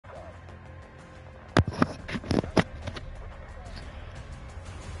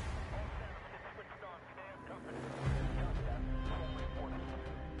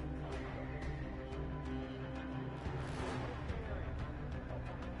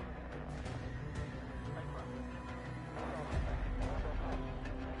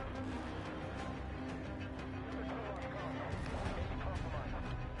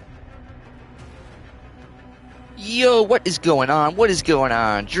Yo, what is going on? What is going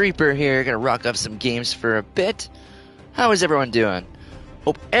on? Dreeper here, gonna rock up some games for a bit. How is everyone doing?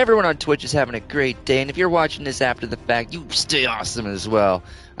 Hope everyone on Twitch is having a great day, and if you're watching this after the fact, you stay awesome as well.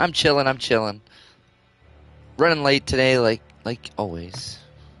 I'm chilling. Running late today, like always.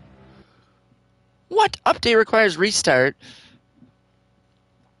 What? Update requires restart?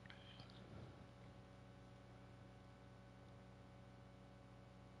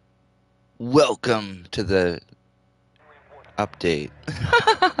 Welcome to the update.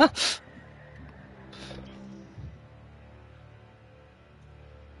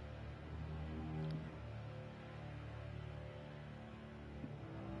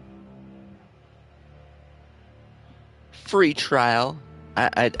 Free trial.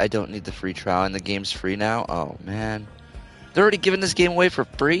 I don't need the free trial, and the game's free now. Oh man, they're already giving this game away for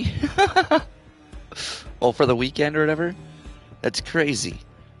free. Oh, for the weekend or whatever. That's crazy.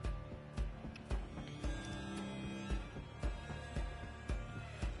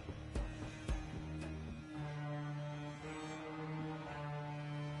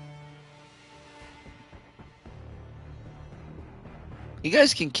 You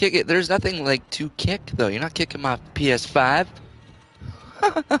guys can kick it. There's nothing like to kick though. You're not kicking my PS5.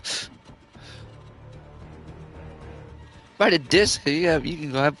 Buy a disc. You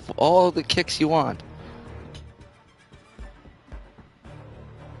can have all the kicks you want.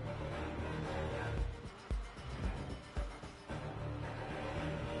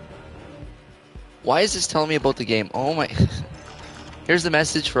 Why is this telling me about the game? Oh my. Here's the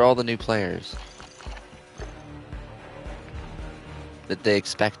message for all the new players that they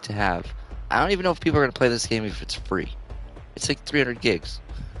expect to have. I don't even know if people are going to play this game if it's free. It's like 300 gigs.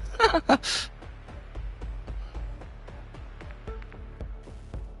 I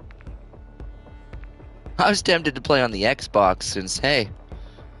was tempted to play on the Xbox since, hey,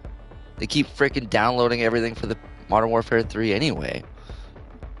 they keep freaking downloading everything for the Modern Warfare 3 anyway.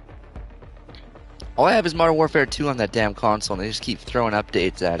 All I have is Modern Warfare 2 on that damn console, and they just keep throwing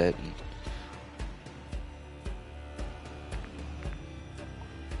updates at it.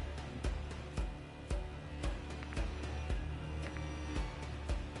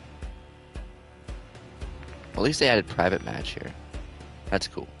 At least they added private match here. That's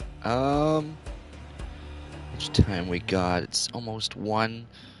cool. How much time we got? It's almost 1.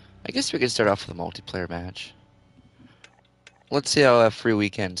 I guess we could start off with a multiplayer match. Let's see how a free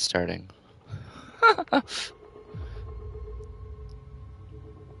weekend's starting.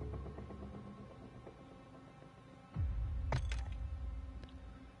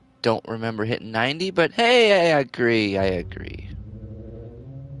 Don't remember hitting 90, but hey, I agree.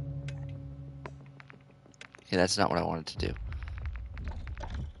 Okay, that's not what I wanted to do.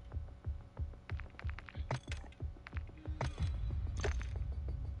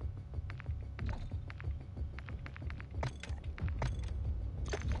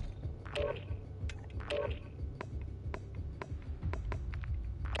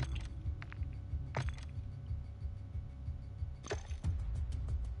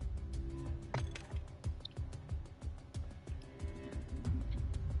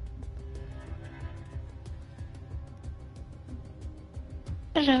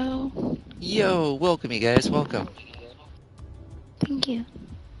 Hello. Yo, welcome you guys, welcome. Thank you.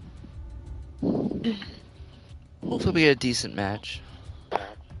 Hopefully we get a decent match.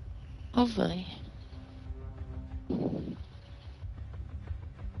 Hopefully.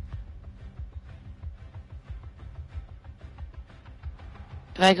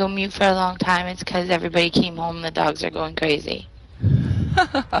 If I go mute for a long time, it's because everybody came home and the dogs are going crazy.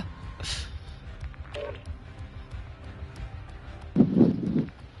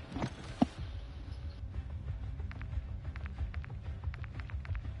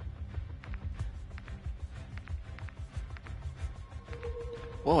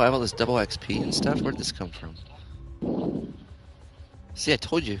 Whoa, I have all this double XP and stuff? Where'd this come from? See, I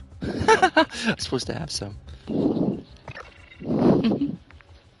told you. I'm supposed to have some.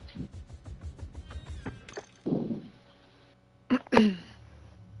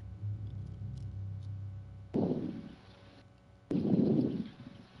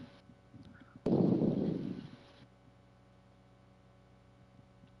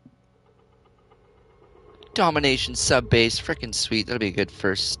 Domination sub base, freaking sweet. That'll be a good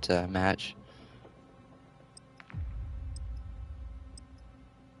first match.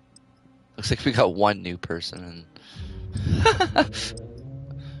 Looks like we got one new person.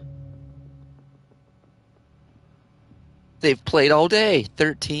 They've played all day.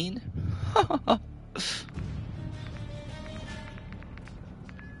 13.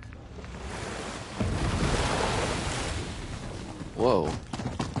 Whoa.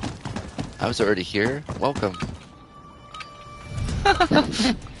 I was already here? Welcome.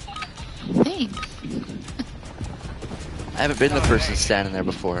 Thanks. I haven't been the person standing there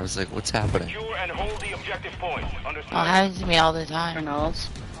before. I was like, what's happening? Secure and hold the objective point. Oh, it Understand? happens to me all the time. Criminals.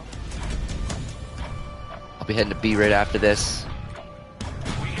 I'll be heading to B right after this.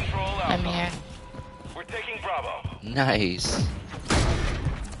 We control Alpha. I'm here. We're taking Bravo. Nice.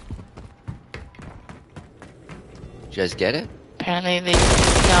 Did you guys get it? Apparently they... No,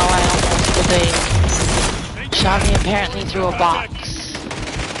 I almost... But they shot me apparently through a box.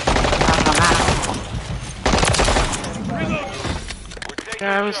 I don't know how. We're taking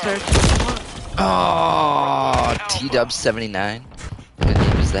Yeah, I was there. Oh, T-Dub 79. What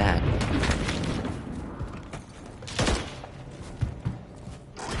name is that?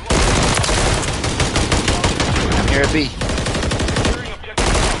 I'm here at B. Securing objective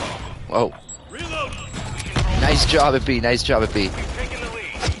Bravo. Whoa. Reload. Nice job at B. Nice job at B. We've taken the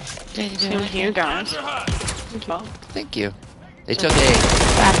lead. Did you do Thank you it? guys. Hot. Well, Thank you. They took A.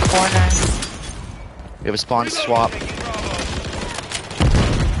 Back corner. We have a spawn swap. Taking Bravo.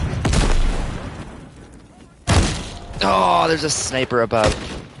 Oh, there's a sniper above.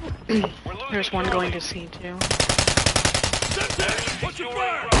 We're losing there's one Charlie. going to C too. What's your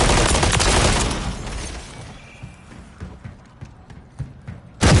fire?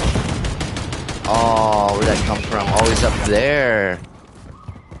 Oh, where'd that come from? Always up there.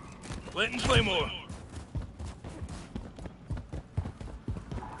 Clinton Claymore.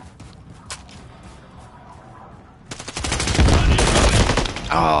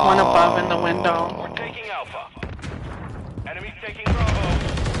 Oh. One above in the window. We're taking Alpha. Enemies taking Bravo.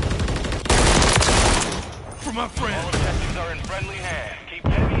 For my friend. All objectives are in friendly hands. Keep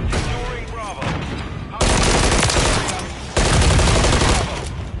enemies securing Bravo.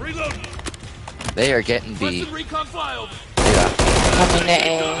 Reload. They are getting B. Recon filed. Yeah. Coming to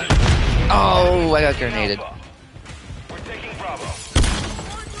A. Oh, I got grenaded. We're taking Bravo.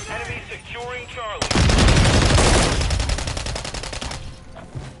 Enemies securing Charlie.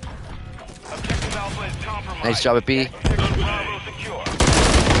 Objective Alpha is compromised. Nice job at B. Objective Bravo secure.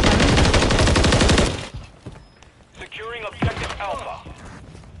 Securing objective Alpha.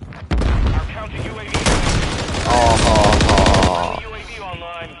 Our counter UAV. Oh. UAV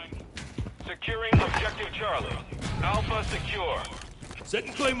online. Securing objective Charlie. Alpha secure.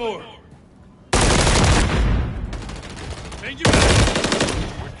 Setting Claymore.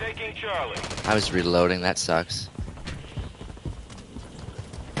 We're taking Charlie. I was reloading. That sucks.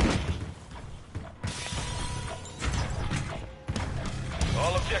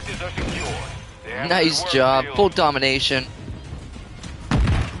 All objectives are secure. They have Nice good work, job. Field. Full domination.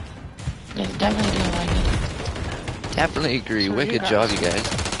 Yeah, definitely do like it. Definitely agree. So Wicked you job, guys- you guys.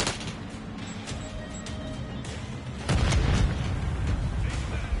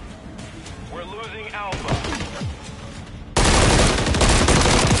 We're losing Alpha.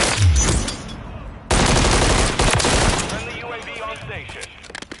 Friendly UAV on station.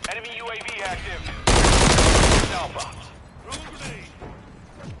 Enemy UAV active. Alpha.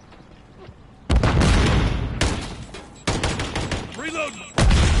 Reload.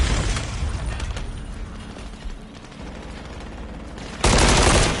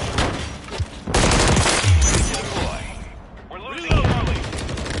 We're losing Charlie.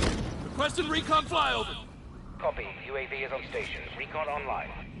 Requesting recon flyover. Copy. UAV is on station. Recon online.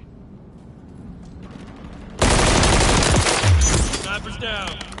 Sniper's down.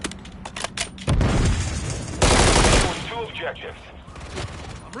 Two objectives.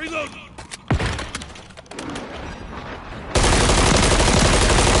 I'm reloading.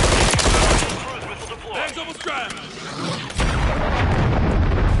 Cruise missile deployed. Bags almost dry.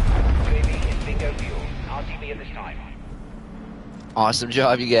 UAV is bingo fuel. RTB at this time. Awesome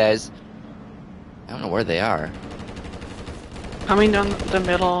job, you guys. I don't know where they are. Coming down the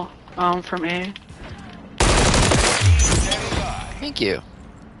middle from A. Standing by. Thank you.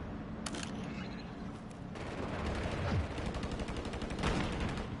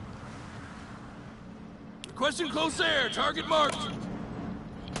 Requesting close air. Target marked.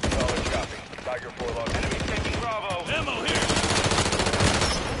 Solid copy. Tiger 4 log. Enemies taking Bravo. Ammo here.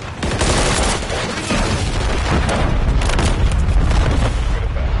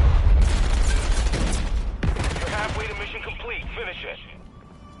 You're halfway to mission complete. Finish it.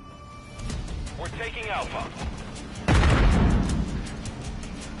 We're taking Alpha.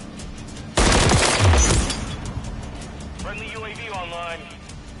 Friendly UAV online.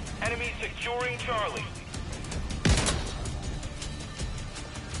 Enemy securing Charlie.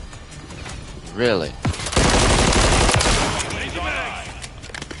 Really? Enemies online.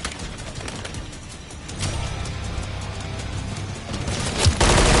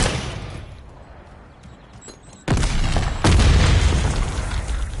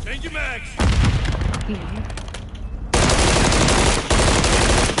 Change your mags.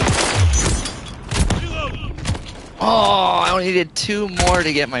 Reload. Oh, I only needed 2 more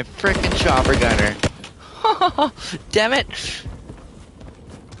to get my frickin' chopper gunner. Damn it!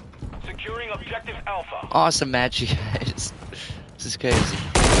 Securing objective Alpha. Awesome match, you guys. This is crazy.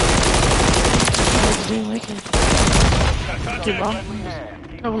 I didn't like it. Too bad.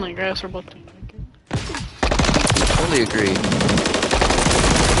 I only guess we're both doing it. Totally agree.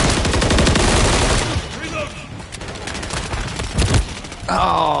 Reload.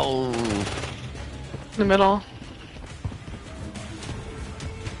 Oh, In the middle.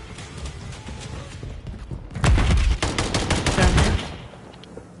 Down here.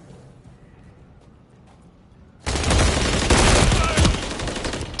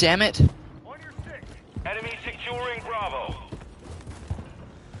 damn it! On your six. Enemy securing Bravo.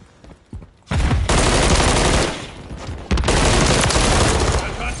 Got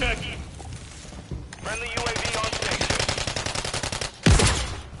contact. Friendly UAV on station.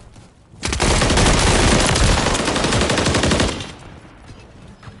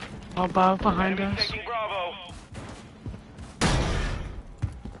 Above, behind Enemy us. taking Bravo.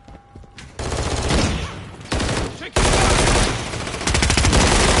 Check your mags.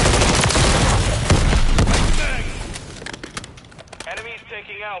 Enemies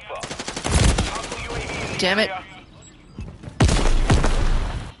taking Alpha. Hostile UAV in the Damn it. area.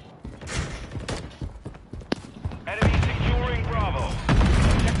 Enemy securing Bravo.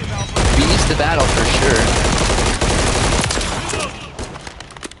 Objective Alpha. Beast the battle for sure.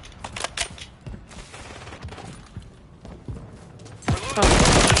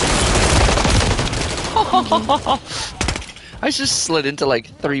 I just slid into like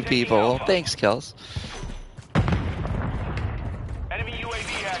 3 people. Thanks, Kels. Enemy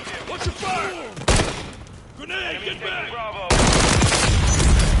UAV active. What's your fire? Grenade. Enemy Get taking back. Bravo.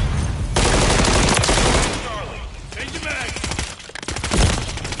 Charlie. Change your mags.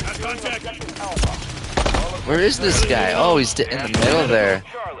 Got contact. Alpha. Where is this guy? Oh, he's in the middle there.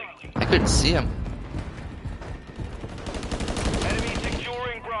 Charlie. I couldn't see him. Enemy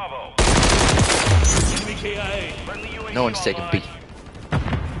securing Bravo. Enemy KIA. Friendly UAV No one's taking B. online.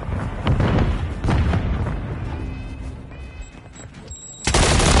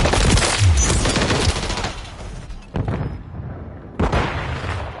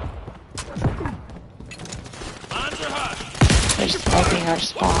 Mines are hot. They're sniping our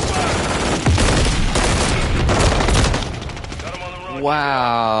spawn. Got him on the run.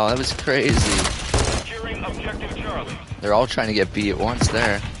 Wow, that was crazy. Securing objective Charlie. They're all trying to get B at once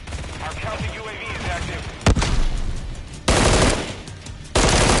there. Our counter UAV is active.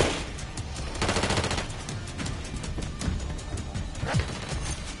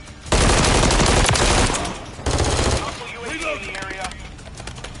 Hostile UAV in the area.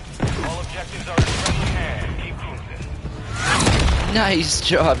 All objectives are in friendly hand. Keep cruising. Nice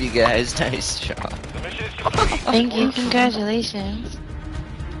job, you guys. Nice job. The mission is complete. Thank you, congratulations.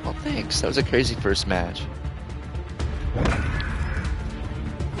 Well, thanks. That was a crazy first match.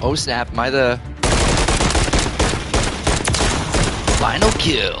 Oh snap, am I the final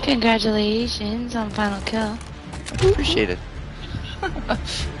kill? Congratulations on final kill. Appreciate it.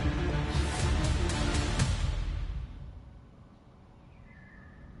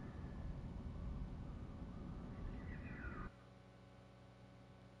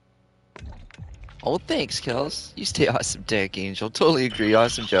 Oh, thanks, Kels. You stay awesome, Dark Angel. Totally agree.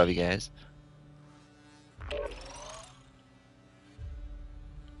 Awesome job, you guys.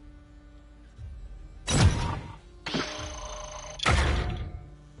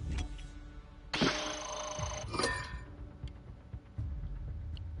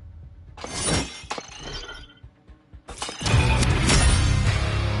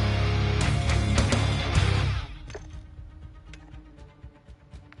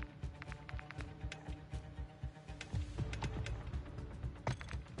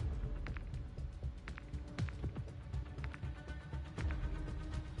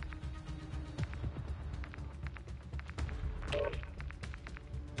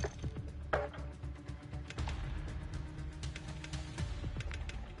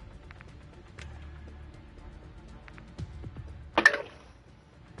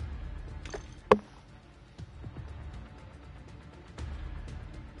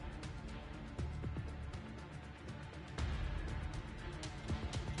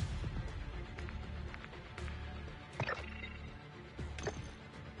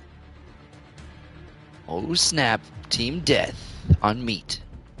 Oh snap, team death on meat.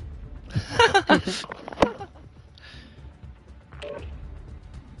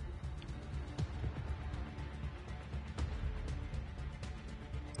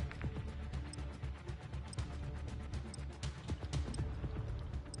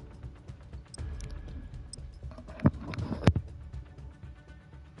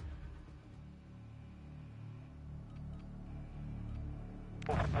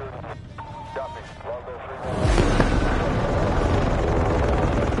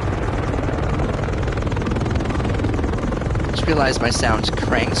 Just realized my sound's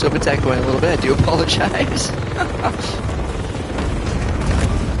cranked, so if it's echoing a little bit, I do apologize.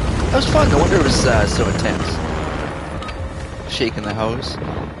 That was fun. No wonder it was so intense. Shaking the hose.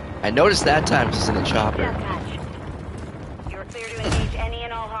 I noticed that time because in the chopper. You're clear to engage any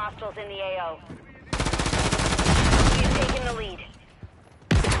and all hostiles in the AO. You've taken the lead.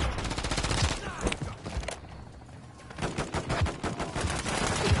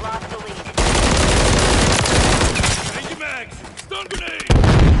 We've lost the lead. Change your mags. Stun grenade.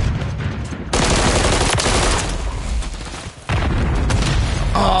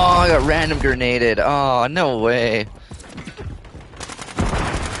 Oh, I got random grenaded. Oh, no way.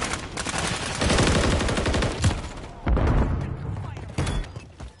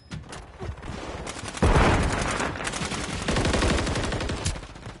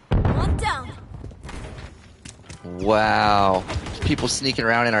 One down. Wow. There's people sneaking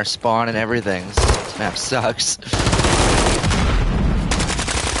around in our spawn and everything. This map sucks.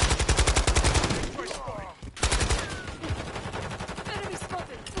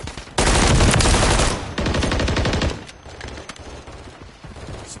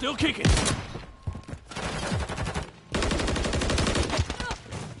 Still kicking.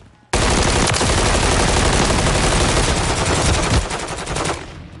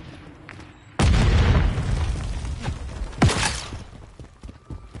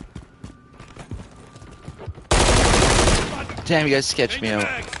 Damn, you guys sketched me out.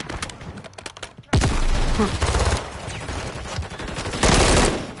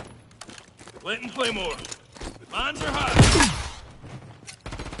 Let and play more. Mines are hot.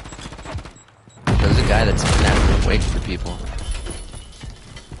 There's a guy that's in that room waiting for people.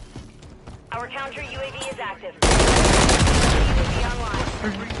 Our counter UAV is active. UAV online.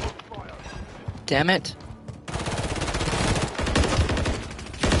 Damn it.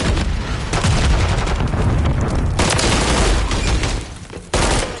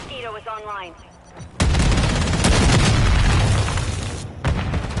 Mosquito is online.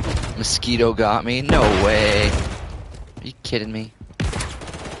 Mosquito got me? No way. Are you kidding me?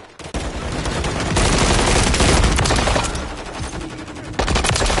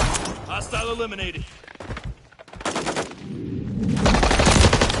 Hostile eliminated.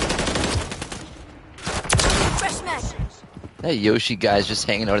 Fresh match. That Yoshi guy's just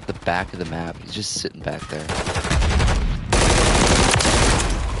hanging out at the back of the map. He's just sitting back there.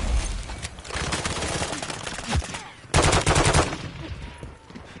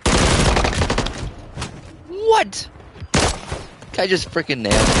 What? Guy just freaking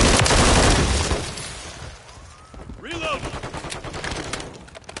nailed me. Reload.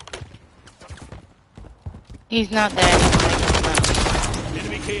 He's not there anymore.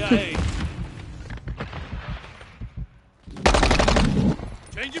 Enemy KIA.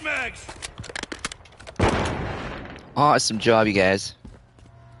 Change your mags. Awesome job, you guys.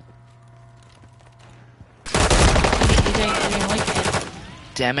 You didn't like it.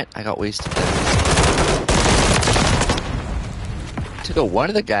 Damn it, I got wasted there. Took out one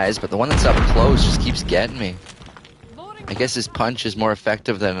of the guys, but the one that's up close just keeps getting me. I guess his punch is more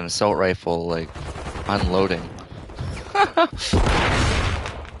effective than an assault rifle, like, unloading.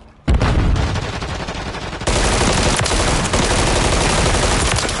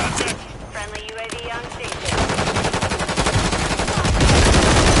 Friendly UAV on station.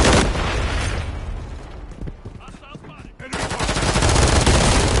 Hostile spotted.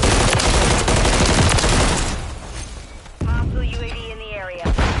 Hostile UAV in the area.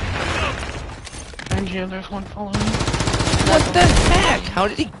 And yeah, there's one following. What the heck? How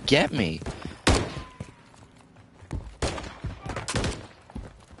did he get me?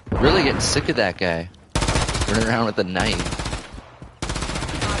 Really getting sick of that guy. Running around with a knife.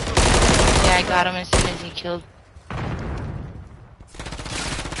 Yeah, I got him as soon as he killed.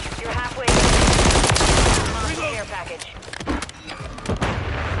 You're halfway. Hostile care package.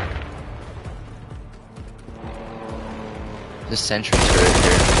 The sentry turret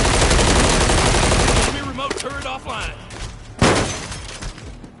here. Enemy remote turret offline.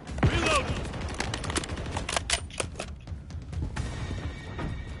 Reload.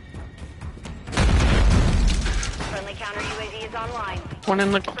 Friendly counter UAV is online. One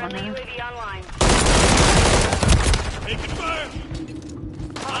in the Friendly corner. UAV online. Taking fire.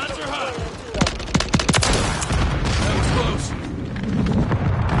 Mines are hot. That was close.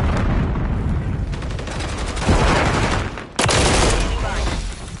 Standing by.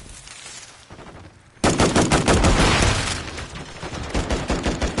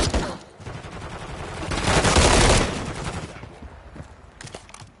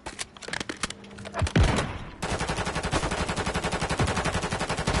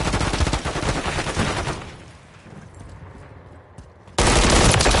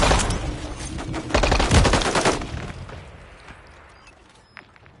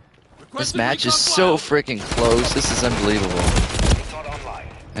 This match is so freaking close. This is unbelievable. Not online.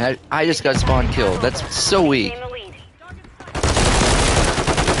 And I just got spawn killed. That's so weak. Gain the lead.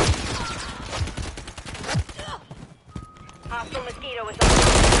 Hostile mosquito is on.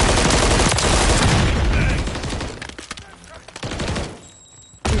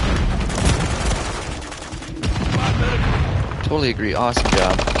 Totally agree. Awesome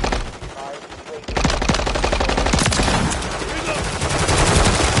job.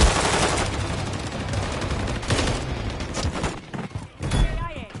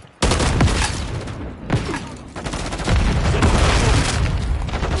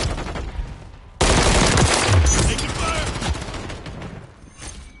 Taking fire!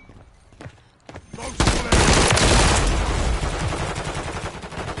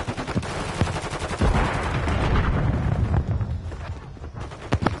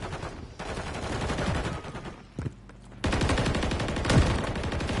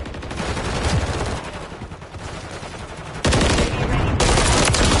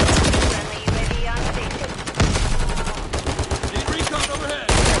 Friendly UAV on station. Need recon overhead!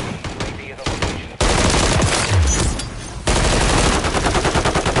 UAV is on station.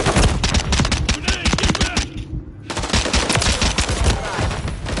 Grenade, get back!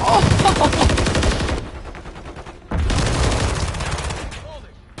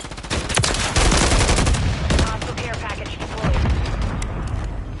 Hostile care package deployed.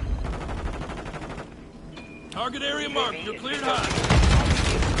 Target area marked. You're cleared high.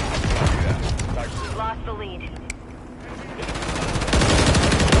 We've lost the lead.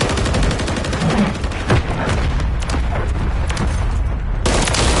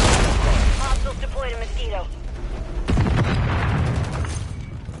 Hostiles deployed a mosquito.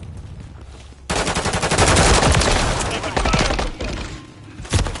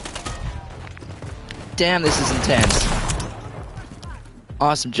 Damn, this is intense.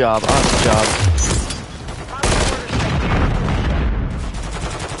 Awesome job. Awesome job.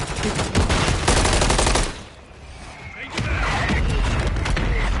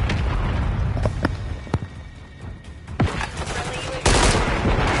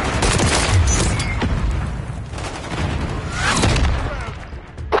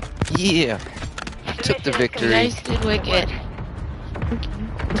 Yeah. Took the You victory. guys did wicked.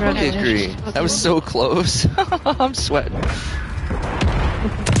 Totally agree. That was so close. I'm sweating.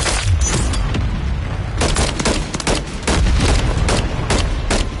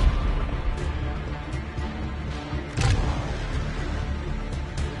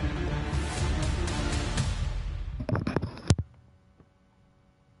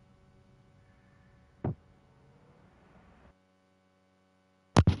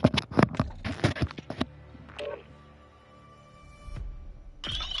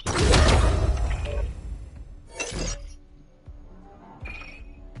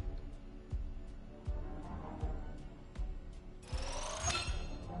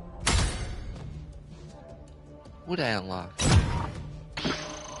 What did I unlock?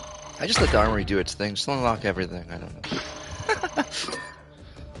 I just let the armory do its thing. Just unlock everything. I don't know.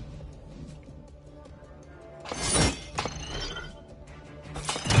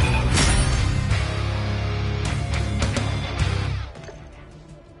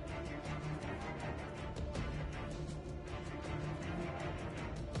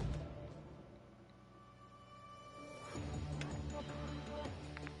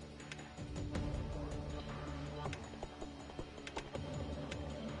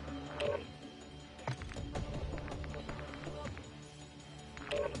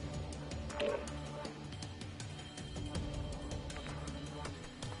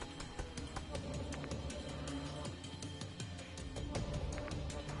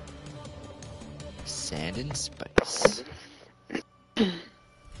 Sand and spice.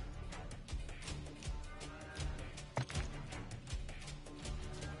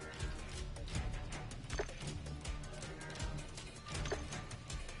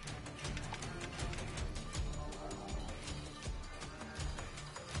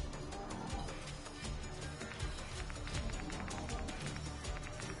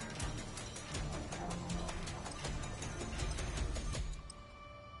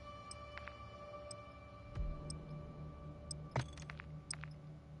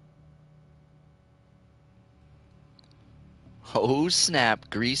 Oh snap,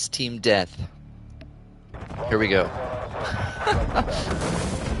 Grease Team Death. Here we go.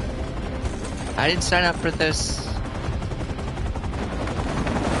 I didn't sign up for this.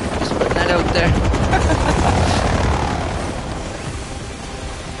 Just putting that out there.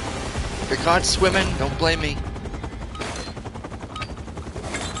 If you're caught swimming, don't blame me.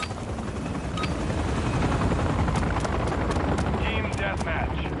 Team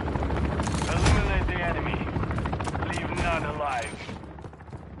deathmatch. one alive.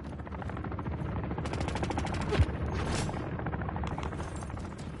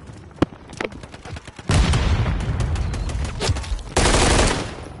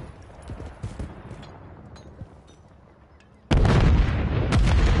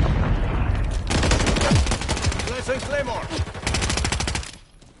 Placing Claymore.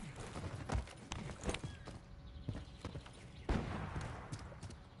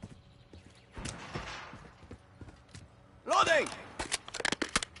 Loading.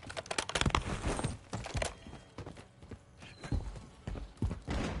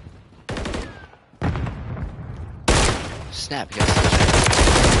 Snap, you guys.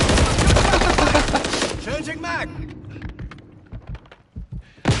 Changing mag.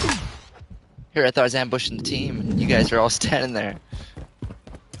 Here, I thought I was ambushing the team, and you guys are all standing there.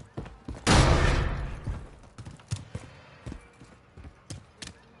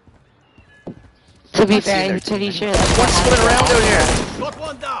 To be I've seen fair, their I'm pretty team. sure that's One's swimming around out here. Got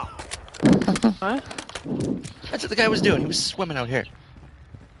one down. What? That's what the guy was doing. He was swimming out here.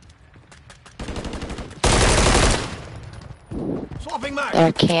 Swapping mag.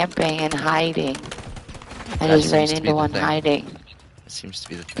 They're camping and hiding. I That just ran seems to be into the one thing. hiding. That seems to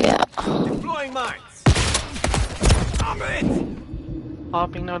be the thing. Yeah. Deploying mines. Stop it.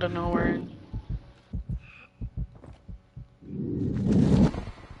 Popping out of nowhere.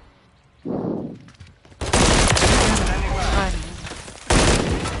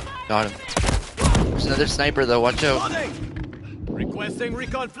 Got him. There's another sniper though. Watch out. Loading. Requesting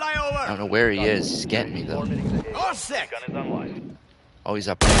recon flyover. I don't know where he is. He's getting me though. All set. Gun is online. Oh, he's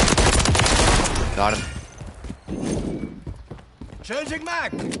up there. Got him. Changing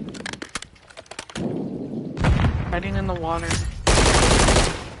mag. Hiding in the water.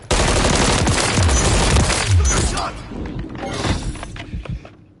 Shot.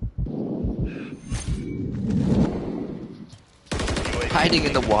 Hiding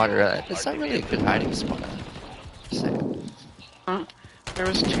in the water. That's not really a good hiding spot. Just saying. There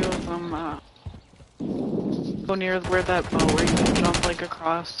was two of them, go near where that boat where you can jump, like,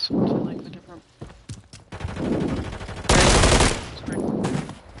 across to, like, the different...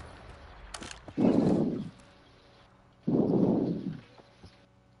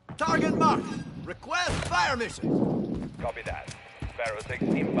 Target marked. Request fire mission. Copy that. Sparrow 6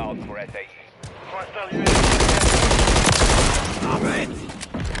 inbound for SAE. Hostile UAV. Stop it.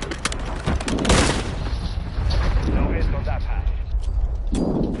 No hits on that path.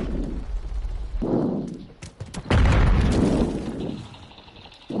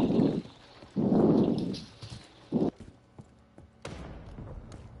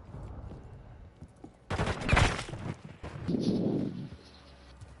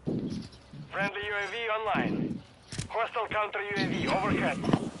 Friendly UAV online. Hostile counter UAV overhead.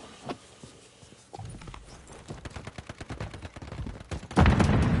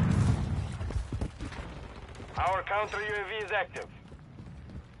 Our counter UAV is active.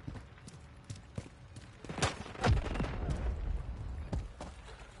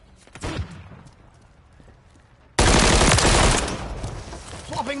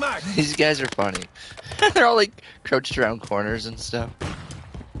 Swapping mag. These guys are funny. They're all like crouched around corners and stuff.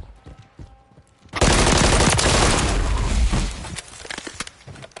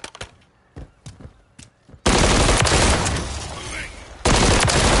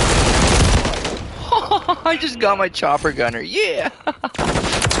 I just got my chopper gunner. Yeah.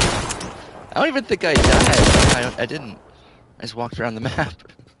 I don't even think I died. I didn't. I just walked around the map.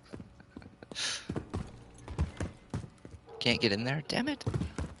 Can't get in there. Damn it.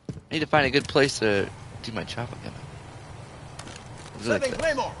 I need to find a good place to do my chopper gunner. Really Setting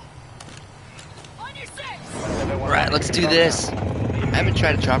close. Claymore. Alright, let's do this. I haven't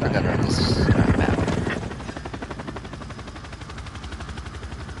tried a chopper gunner on this map.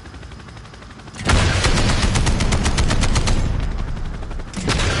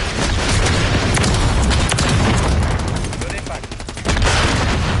 Good impact.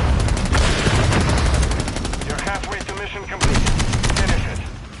 You're halfway to mission complete. Finish it.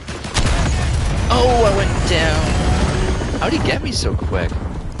 Oh, I went down. How'd he get me so quick?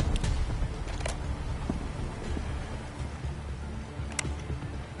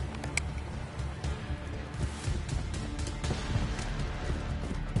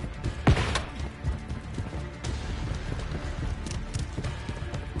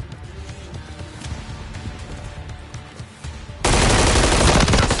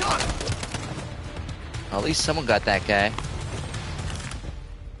 Well, at least someone got that guy.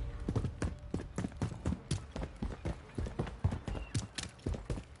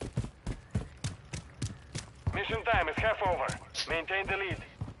 Mission time is half over. Maintain the lead.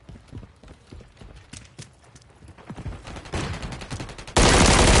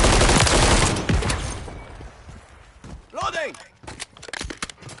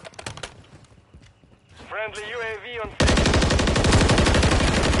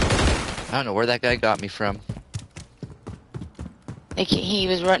 I don't know where that guy got me from. Like he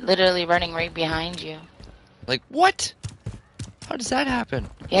was literally running right behind you. Like, what? How does that happen?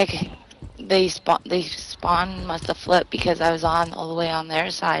 Yeah, they spawn must have flipped because I was on all the way on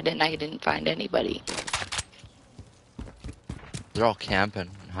their side and I didn't find anybody. They're all camping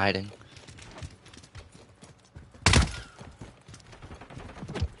and hiding.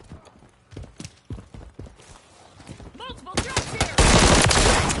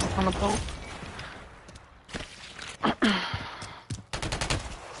 On the boat.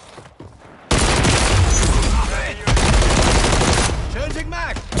 Changing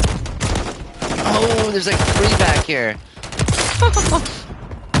mag. Oh, there's like 3 back here.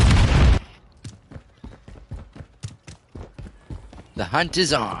 The hunt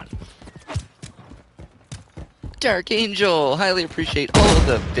is on. Dark Angel, highly appreciate all of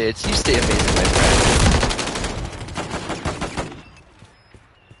the bits. You stay amazing, my friend.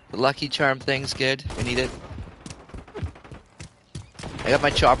 The Lucky Charm thing's good. We need it. I got my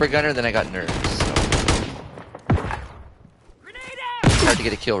chopper gunner, then I got nerves. So. It's hard to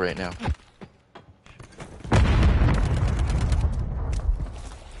get a kill right now.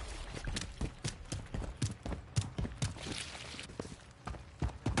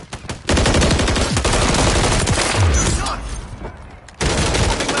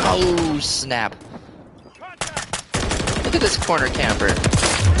 Oh, snap. Look at this corner camper.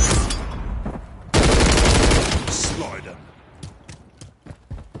 Slider.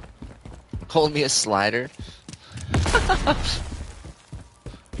 Calling me a slider?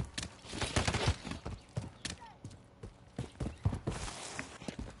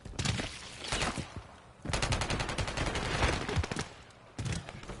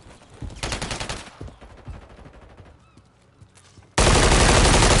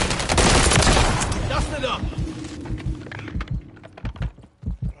 Dust it up.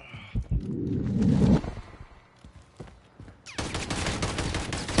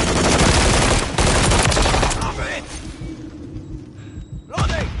 Stop it.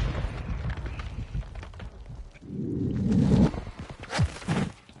 Loading.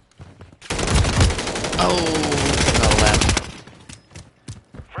 Oh, to the left.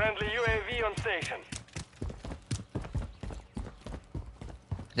 Friendly UAV on station.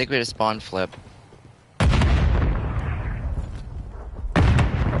 I think we had a spawn flip.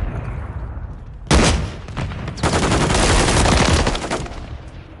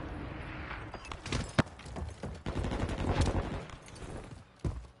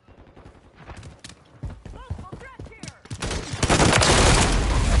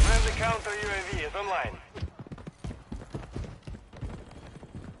 Friendly counter UAV is online.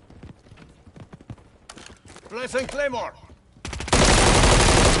 Placing Claymore.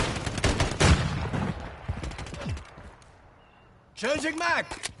 Changing mag.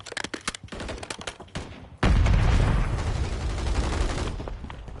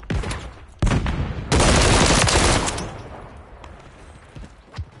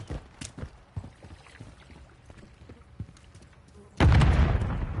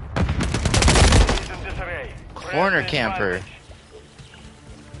 He's in disarray. Corner Friendly camper. advantage.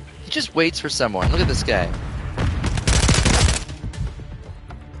 He just waits for someone. Look at this guy.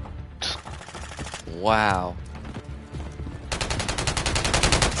 Wow.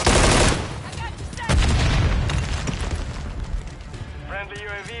 Friendly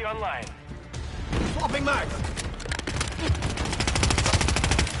UAV online. Swapping mag.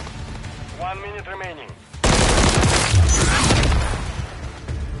 1 minute remaining.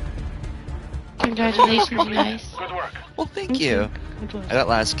 Congratulations, you guys. Good work. Well, thank you. It was. I got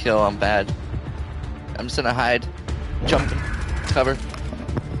last kill. I'm bad. I'm just gonna hide. Jump. Cover.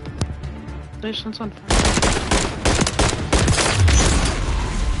 Station's on fire.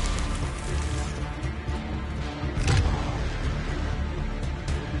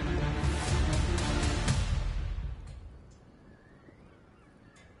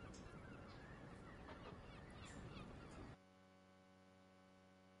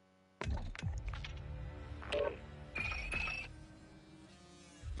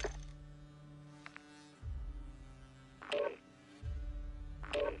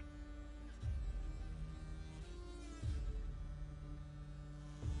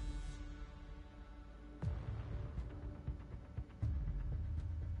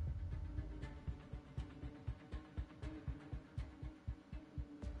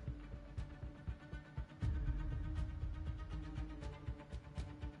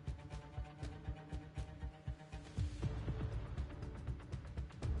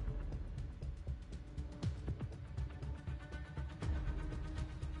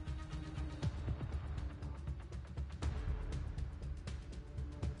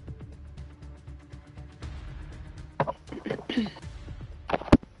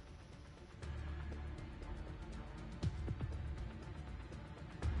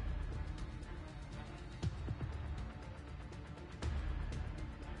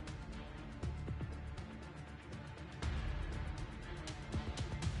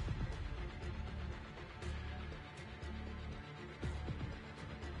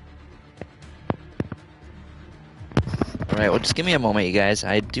 Alright, well, just give me a moment, you guys.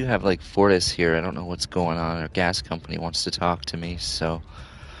 I do have, like, Fortis here. I don't know what's going on. Our gas company wants to talk to me, so...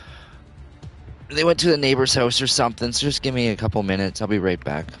 They went to the neighbor's house or something, so just give me a couple minutes. I'll be right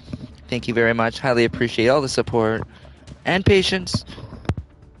back. Thank you very much. Highly appreciate all the support and patience.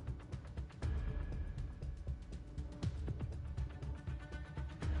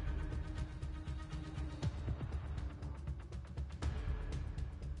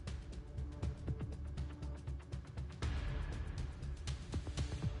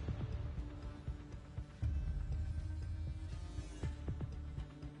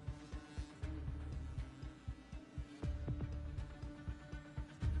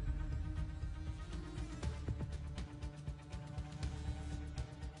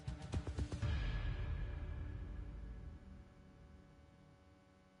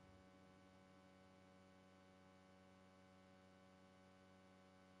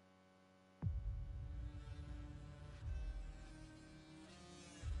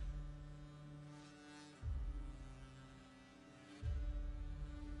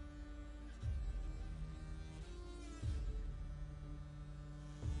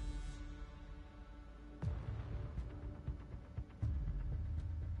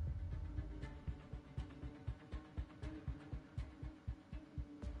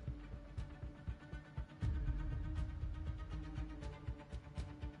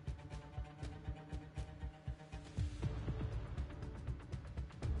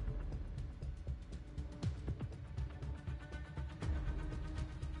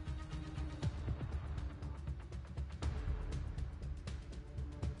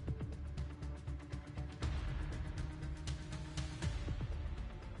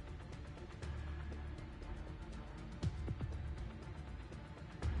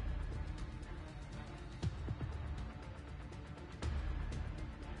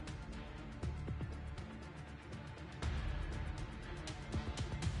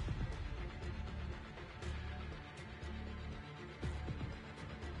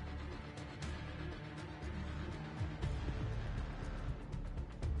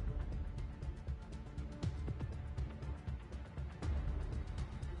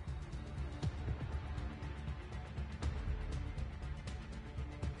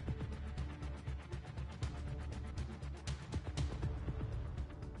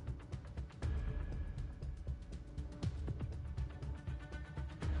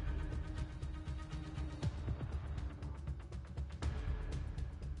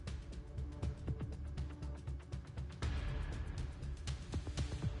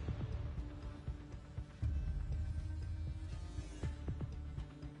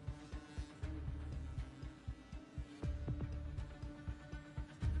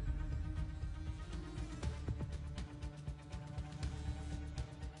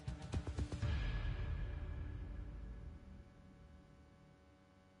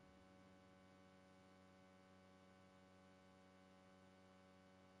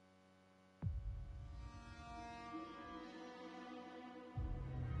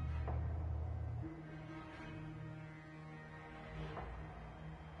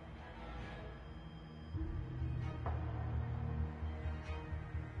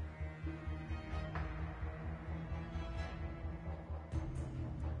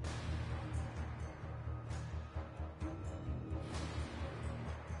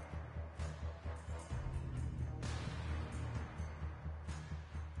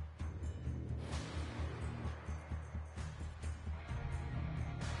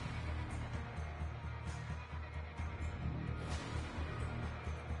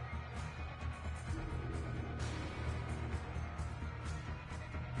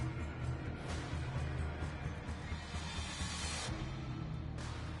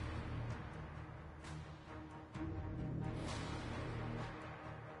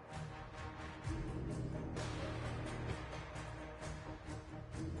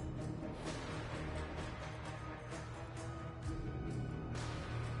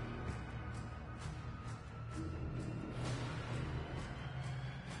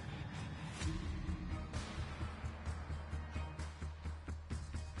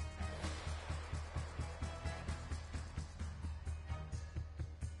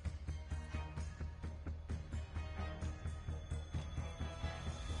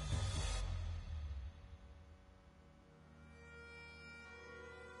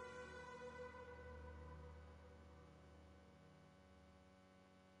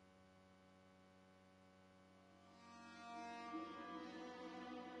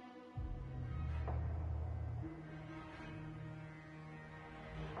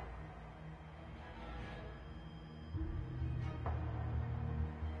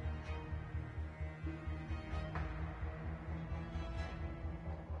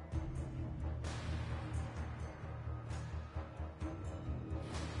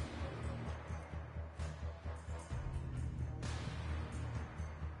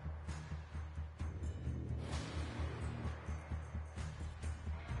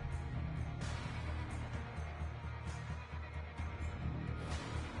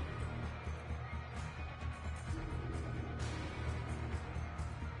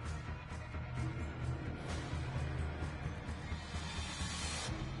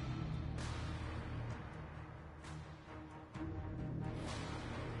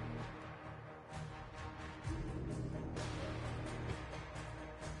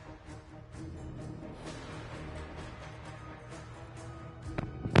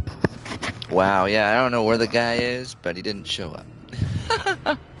 Wow, yeah, I don't know where the guy is, but he didn't show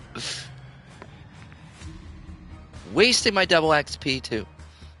up. Wasting my double XP too.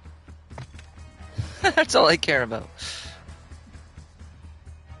 That's all I care about.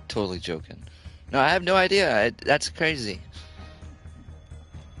 Totally joking. No, I have no idea. That's crazy.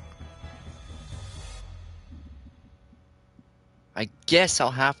 I guess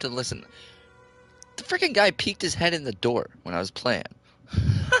I'll have to listen. The freaking guy peeked his head in the door when I was playing.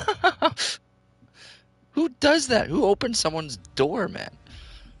 Who does that? Who opens someone's door, man?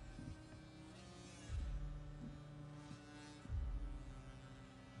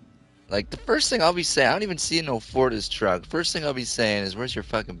 Like, the first thing I'll be saying, I don't even see no Fortis truck. First thing I'll be saying is, where's your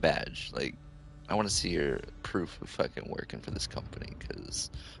fucking badge? Like, I want to see your proof of fucking working for this company, because...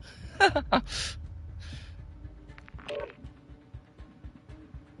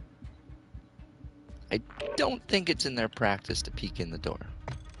 I don't think it's in their practice to peek in the door.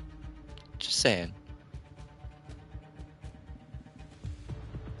 Just saying.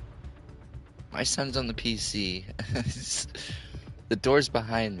 My son's on the PC. The door's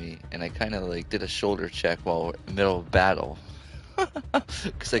behind me, and I kind of like did a shoulder check while in the middle of battle,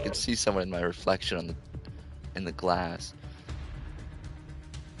 because I could see someone in my reflection in the glass.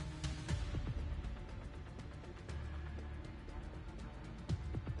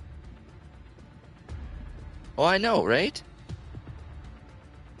 Oh, I know, right?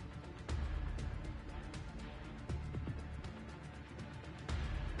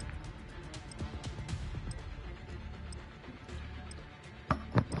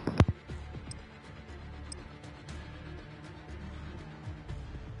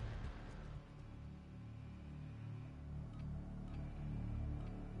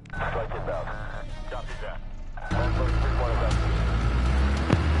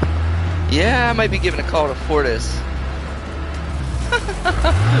 Yeah, I might be giving a call to Fortis.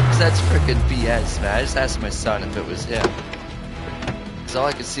 Because that's freaking BS, man. I just asked my son if it was him. Because all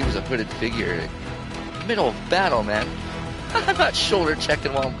I could see was a hooded figure. Middle of battle, man. I'm not shoulder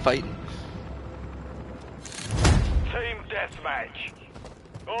checking while I'm fighting. Team deathmatch.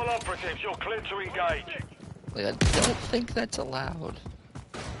 All operatives, you're clear to engage. Like, I don't think that's allowed.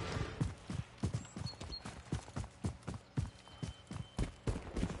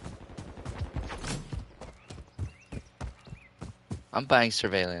 I'm buying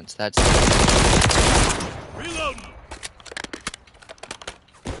surveillance. That's Reload!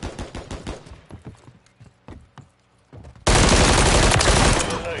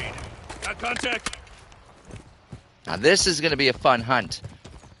 Got contact. now. This is gonna be a fun hunt.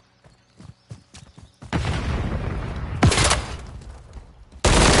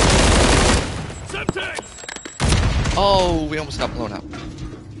 Semtex! Oh, we almost got blown up.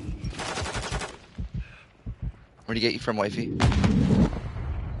 Where'd he get you from, wifey?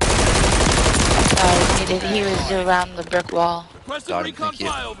 He was around the brick wall. Requesting Got him, recon thank you.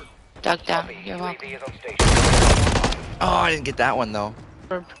 flyover. Dug down. You're welcome. UAV is on station. Oh, I didn't get that one though.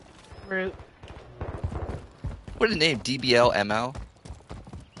 Where- What a name, DBLML.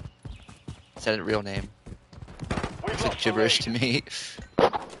 Is that a real name? We've It's like lost the gibberish to lead. me.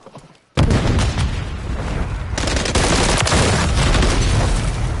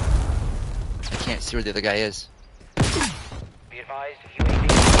 I can't see where the other guy is. Be advised, UAV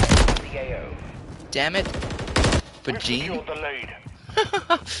is the AO. Damn it. We've Vagine? secured the lead.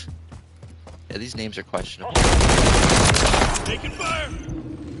 Yeah, these names are questionable. Taking fire.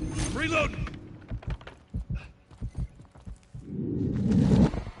 Reloading.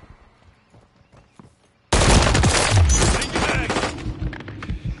 Changing mag.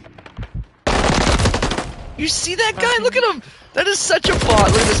 You see that guy? Look at him! That is such a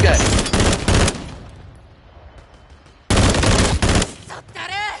bot. Look at this guy.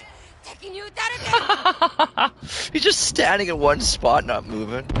 He's just standing in one spot, not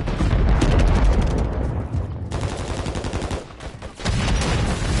moving.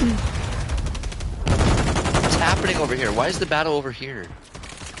 What's happening over here? Why is the battle over here?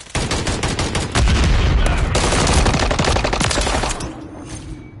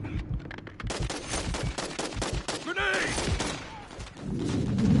 Grenade.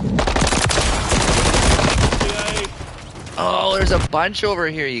 Oh, there's a bunch over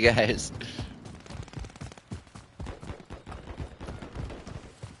here, you guys.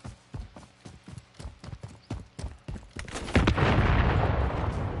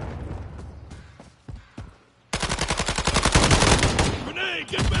 Grenade,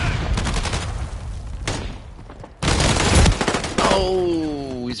 get back.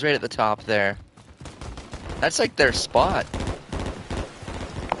 Oh, he's right at the top there. That's like their spot.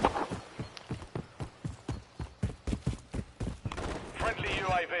 Friendly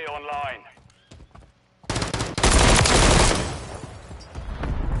UAV online.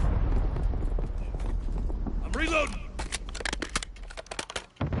 Reloading.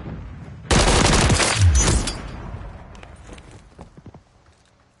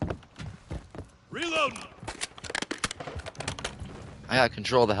 Reloading. I gotta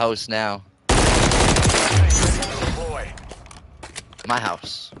control the house now. Deploy. My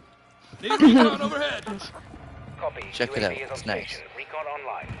house. Need recon overhead. Copy. Check it UAV out. is on It's nice. station. Recon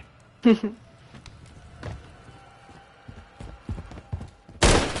online.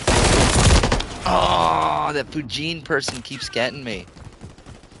 Oh, that Fujin person keeps getting me.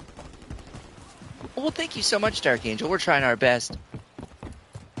 Well, thank you so much, Dark Angel. We're trying our best.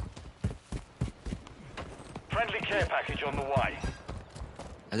 Friendly care package on the way.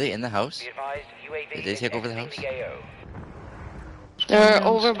 Are they in the house? Be advised, UAV Did they is take over the exiting house? the AO. They're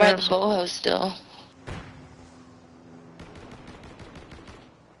over by the boathouse still.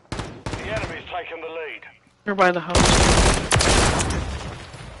 The enemy's taken the lead. They're by the house.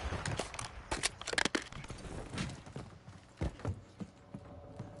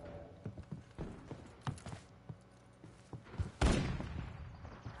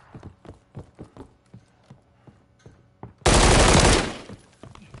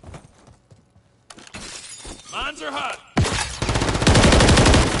 Mines are hot.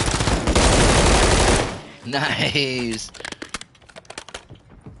 Nice.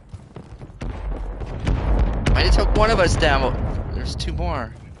 Might have took one of us down, but there's two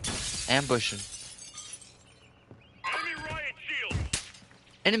more. Ambushing. Enemy riot shield.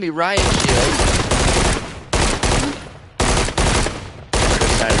 Enemy riot shield. Other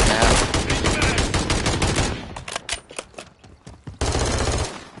side of the map.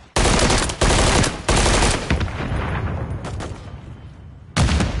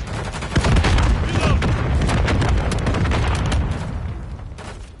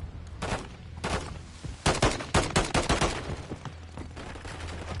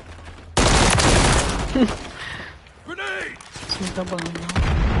 Grenade. Sneak up behind them.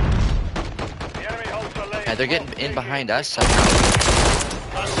 The enemy holds the lead. Yeah, they're getting in behind us somehow.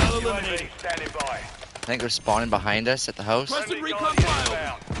 Hostile eliminated. UAV standing by. I think they're spawning behind us at the house. Requesting recon Guardian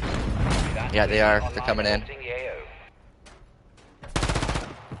file. inbound. Yeah, they are. They're coming in. Exiting the AO.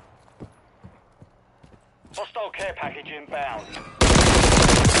 Hostile care package inbound.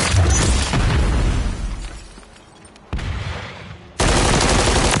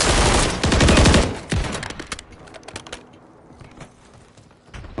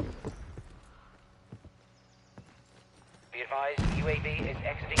 Be advised, UAV is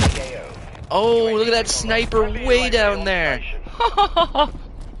exiting the AO. Oh, look at that sniper way down there.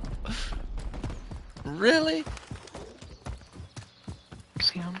 Really?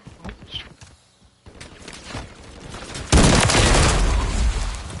 See him?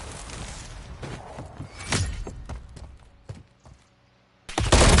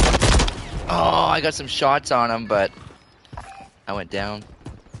 Oh, I got some shots on him, but I went down.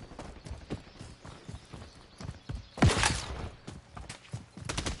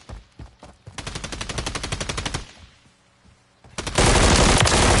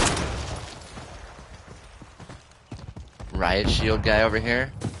 Riot shield guy over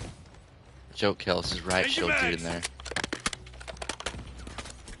here. Joke kills his riot Change shield your dude in mags. there.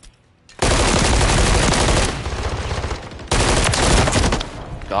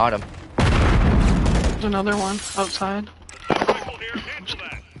 Got him. There's another one outside. Rifle here, handle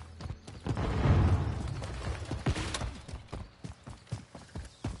that.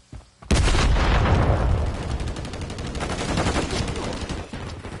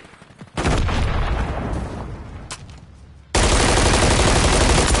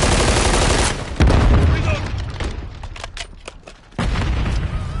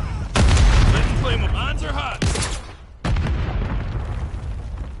 Letting flame 'em. Mines are hot.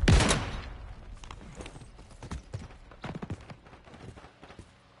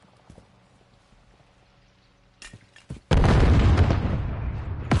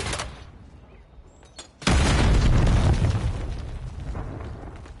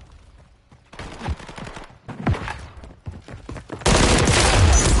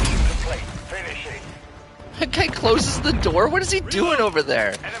 Complete. Finishing. That guy closes the door? What is he doing over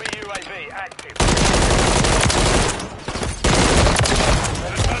there? Enemy UAV active.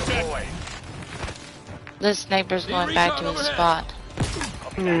 Deploy. The sniper's going back to his spot.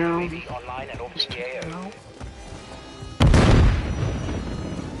 Copy that. Yeah. UAV online and orbiting the AO. No.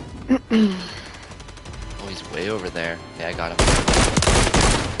 Oh, he's way over there. Okay, I got him.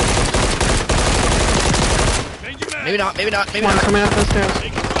 Change your mags. Maybe not, maybe not, maybe One not. coming up the stairs.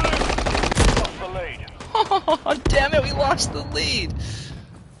 Taking fire. Lost the lead. Oh, damn it, we lost the lead.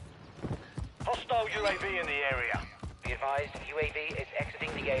 Hostile UAV in the area. Be advised, UAV is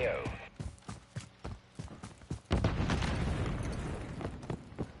exiting the AO.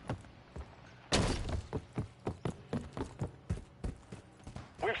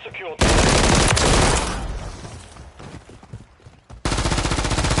 We've secured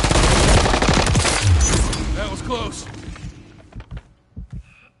That was close.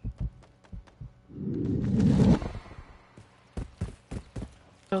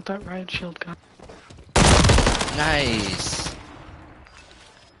 Built that riot shield gun. Nice.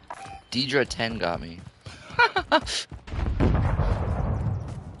 Deidre 10 got me.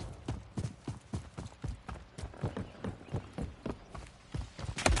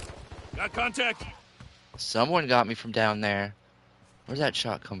 Got contact. Someone got me from down there. Where'd that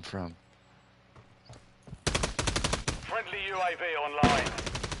shot come from? friendly UAV online.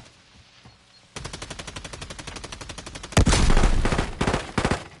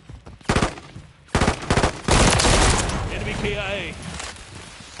 Enemy KIA.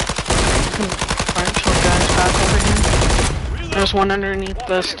 Riot shield guys back over here. There's one underneath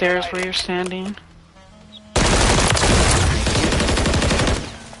the stairs where you're standing.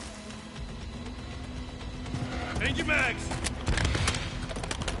 Change your mags.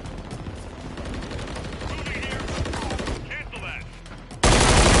 Moving here. Cancel that.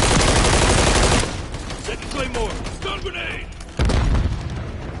 Setting Claymore. Stun grenade.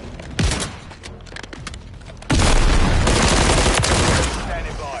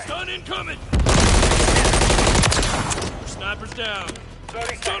 Standing by. Stun incoming. Snipers down.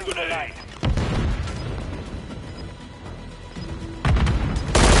 30 Stun seconds grenade. remain.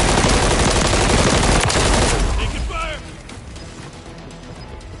 Taking fire.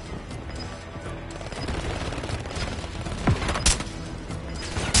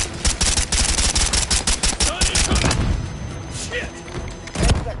 Stun incoming. Shit.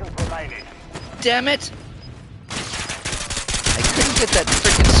 10 seconds remaining. Damn it! I couldn't get that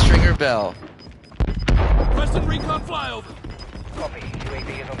freaking stringer bell. Preston recon flyover. Copy.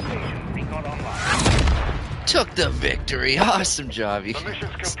 UAV is on station. Recon online. Took the victory. Awesome job, you. The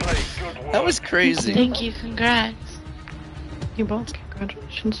mission's complete. Good work. That was crazy. Thank you, congrats. You both,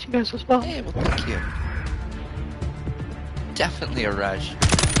 congratulations to you guys as well. Hey, well, thank you. Definitely a rush.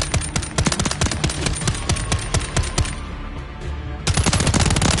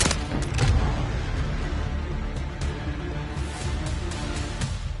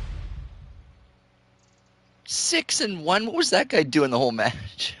 Six and one. What was that guy doing the whole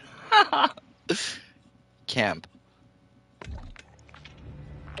match? Camp.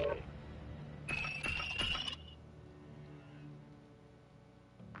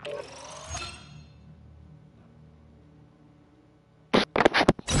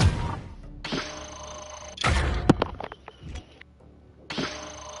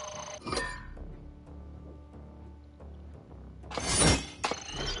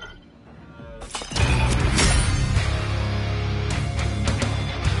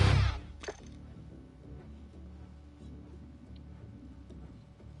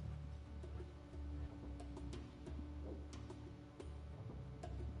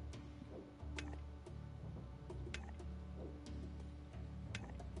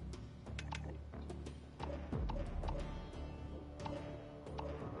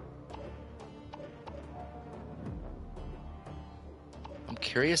 I'm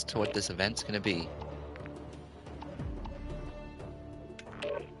curious to what this event's gonna be.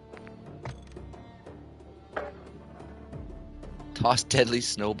 Toss deadly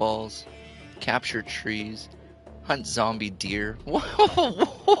snowballs, capture trees, hunt zombie deer.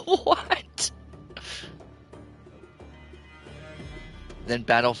 What? Then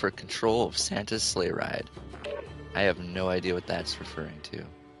battle for control of Santa's sleigh ride. I have no idea what that's referring to.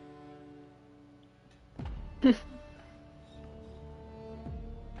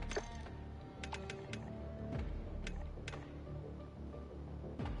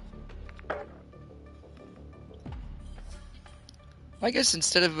 I guess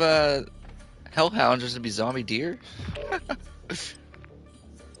instead of hellhounds, there's gonna be zombie deer.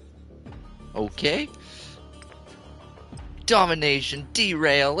 Okay. Domination,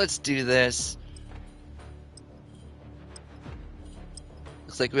 derail. Let's do this.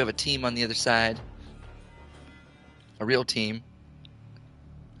 Looks like we have a team on the other side. A real team.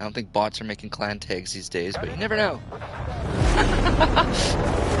 I don't think bots are making clan tags these days, but you never know.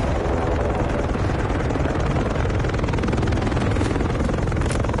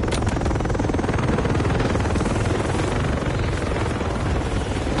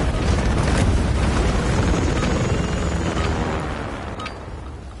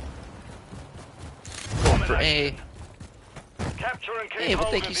 For A. Capture and keep Hey, well,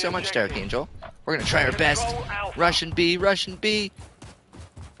 hold thank of you the so much, Dark objective. Angel. We're gonna try our best. Control Alpha. Russian B, Russian B.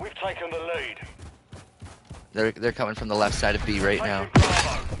 We've taken the lead. They're coming from the left side of B right now. Taking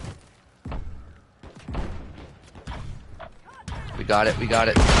Bravo. We got it. We got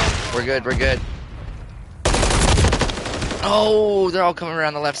it. We're good. We're good. Oh, they're all coming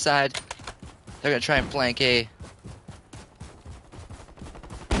around the left side. They're gonna try and flank A.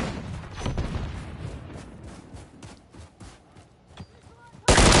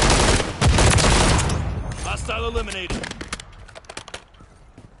 Hostile eliminated.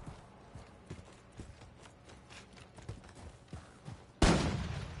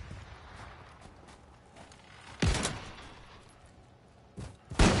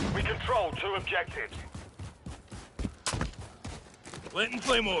 We control 2 objectives. Planting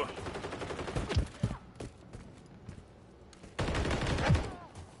Claymore.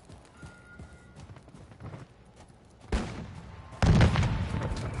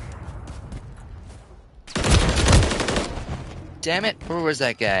 Damn it, where was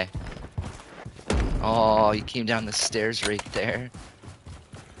that guy? Oh, he came down the stairs right there.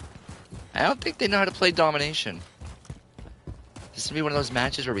 I don't think they know how to play domination. This is gonna be one of those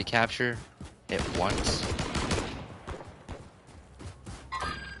matches where we capture it once.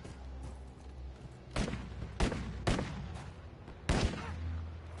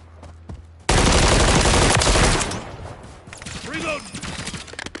 Reload.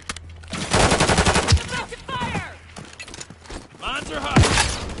 Mines are hot.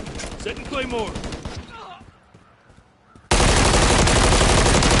 Setting Claymore.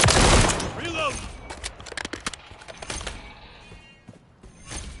 Reload.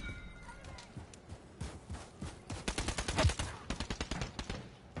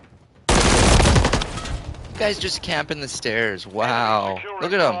 Guy's just camping the stairs. Wow. Securing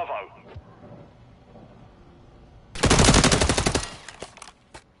Look at him. Bravo.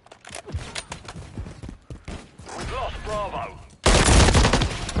 We've lost Bravo.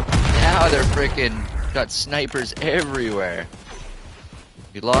 Now they're freaking got snipers everywhere.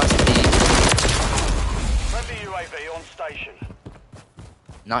 We lost B. Friendly UAV on station.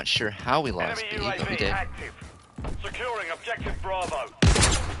 Not sure how we lost Enemy B, but we UAV did. active. Securing objective Bravo.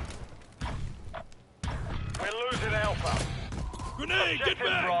 We're losing Alpha. Grenade. Get Objective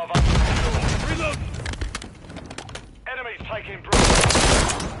back. Bravo. secure. Reload. Enemies taking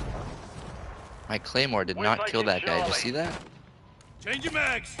Bravo. My Claymore did not kill that guy. Did you see that? Change your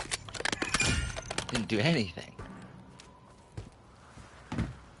mags. Didn't do anything.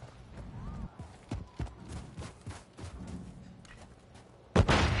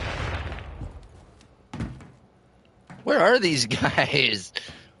 Where are these guys?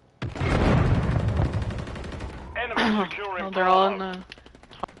 Enemy securing Oh, they're all in Bravo. the.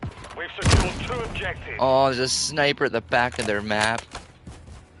 We've secured 2 objectives. Oh, there's a sniper at the back of their map.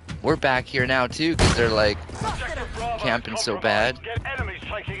 We're back here now too, because they're like Objective Bravo camping so compromised. bad. Get enemies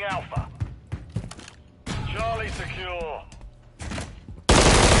taking Alpha. Charlie secure.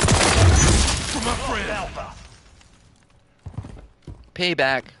 For my Lost friend. Alpha.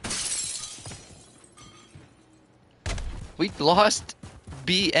 Payback. We lost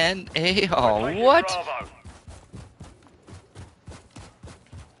B and A. Oh, Taking what? Bravo.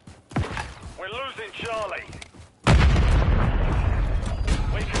 We're losing Charlie.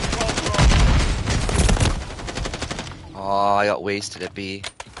 We control Bravo. Oh, I got wasted at B.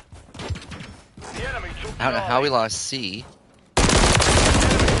 The enemy took I don't know how Charlie. we lost C.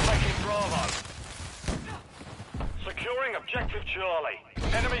 Enemy taking Bravo. Securing objective Charlie.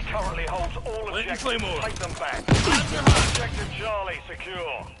 Enemy currently holds all Planting objectives. Claymore. Take them back. Mines are hot. Objective Charlie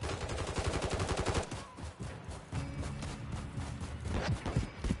secure.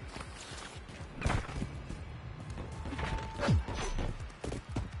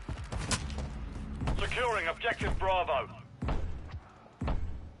 Securing objective Bravo.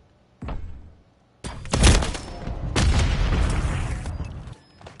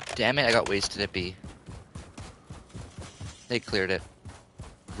 Damn it, I got wasted at B. They cleared it.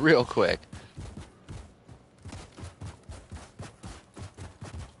 Real quick.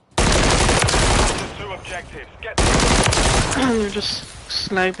 Two objectives. Get They're just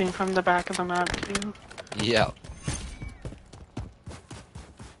sniping from the back of the map too. Yeah.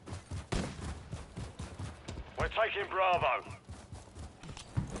 We're taking Bravo.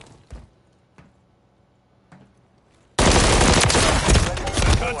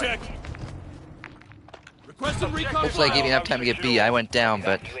 Contact. Requesting recon. Hopefully I gave you enough time to get B. I went down,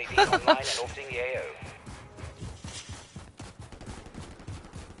 but UAV online and orbiting the AO.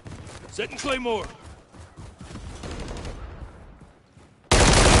 Setting Claymore.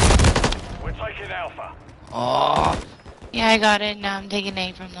 We're taking Alpha. oh, Yeah, I got it. Now I'm taking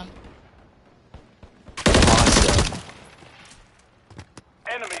A from them. awesome.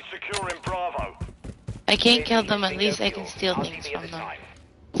 Enemy securing Bravo. I can't kill them. At least I can steal things from them.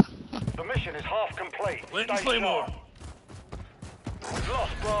 The mission is half complete. Planting Stay Claymore. sharp. We've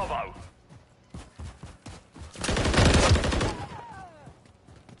lost Bravo.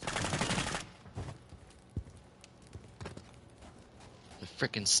 The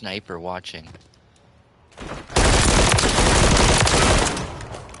frickin' sniper watching.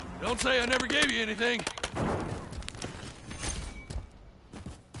 Don't say I never gave you anything.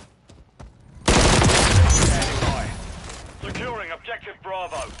 Standing by. Securing objective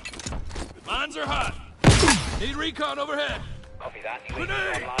Bravo. Mines are hot. Need recon overhead. Copy that.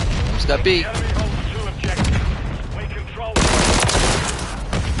 Grenade! Where's that beat? The enemy holds 2 objectives. We control.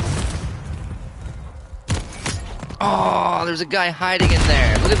 Oh, there's a guy hiding in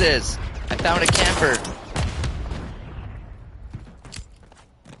there. Look at this. I found a camper.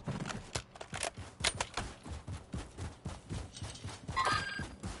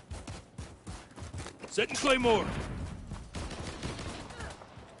 Setting Claymore.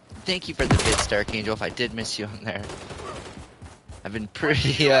 Thank you for the bits, Dark Angel, if I did miss you on there. I've been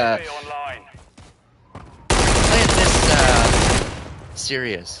pretty, UAV online. playing this,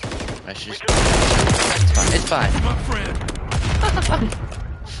 serious. I should just... It's fine. It's fine. My friend.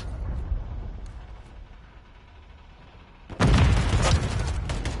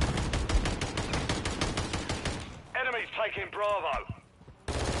 Enemies taking Bravo.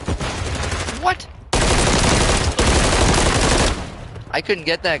 What? I couldn't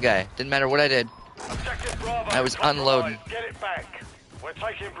get that guy. Didn't matter what I did. Objective Bravo. I was unloading. Get it back. We're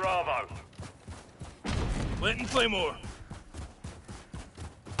taking Bravo. Planting Claymore.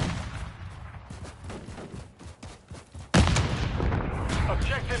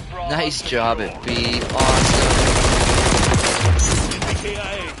 Objective Bravo. Nice job secure. at B. Awesome.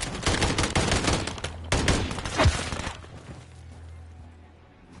 KIA.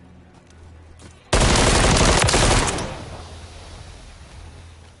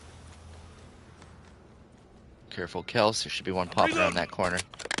 Careful, Kels. There should be one popping around that corner.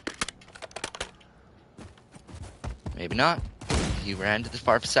 Maybe not. He ran to the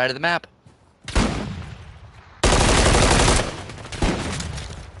far side of the map.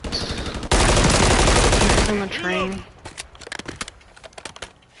 He's on the train.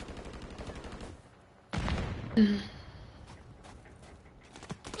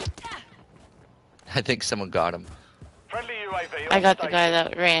 I think someone got him. Friendly UAV. I on got the station. guy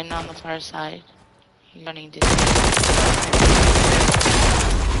that ran on the far side. He's running to. Need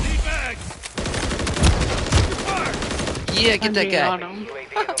bags. Fire. Yeah, get that guy. On him.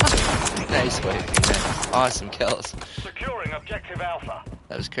 Nice way. Awesome, Kels. Securing objective Alpha.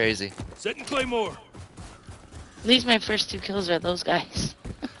 That was crazy. Setting Claymore. At least my first 2 kills are those guys.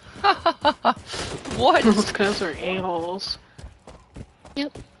 What? Those guys are a-holes.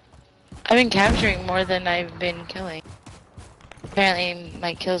 Yep. I've been capturing more than I've been killing. Apparently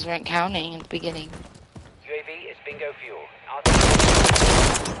my kills weren't counting at the beginning. UAV is bingo fuel.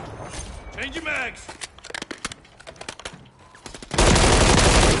 Change your mags.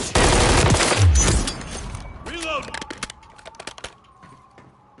 Reload.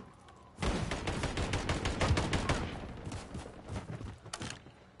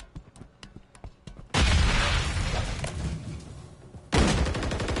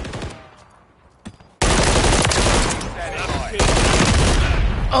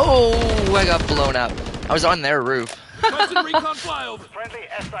 Oh, I got blown up. I was on their roof. Requesting recon flyover. Friendly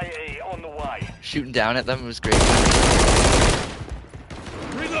SAE on the way. Shooting down at them. It was great.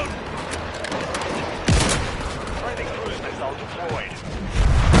 Reload. Friendly cruise missile deployed.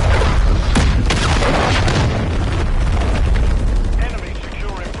 Enemy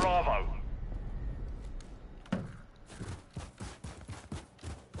securing Bravo.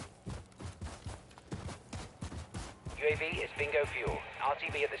 UAV is bingo fuel.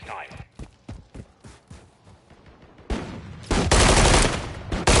 RTB at this time.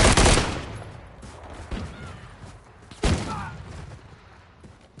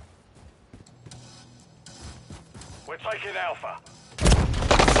 We're taking Alpha.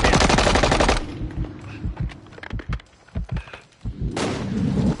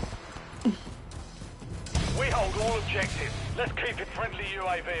 We hold all objectives. Let's keep it friendly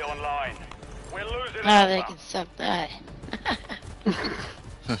UAV online. We're losing Ah, they Alpha. can suck that.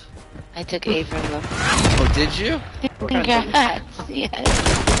 I took A from them. Oh, did you? Congrats.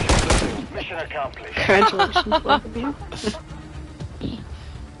 Yes. Mission accomplished. Congratulations, both of you.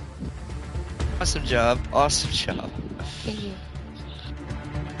 Awesome job. Awesome job. Thank you.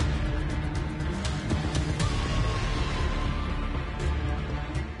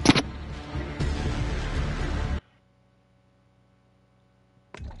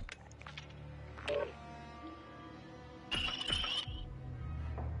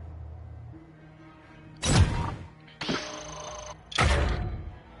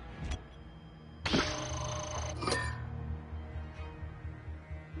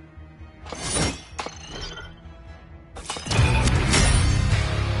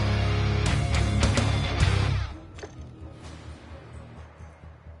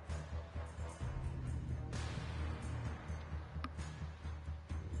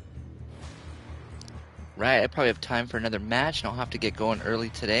 Right, I probably have time for another match, and I'll have to get going early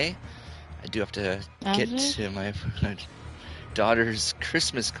today. I do have to get to my daughter's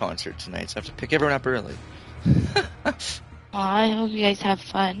Christmas concert tonight, so I have to pick everyone up early. I hope you guys have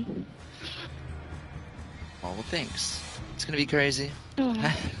fun. Oh, well, thanks. It's gonna be crazy. Mhm.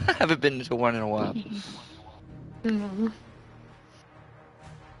 I haven't been to one in a while. Mhm.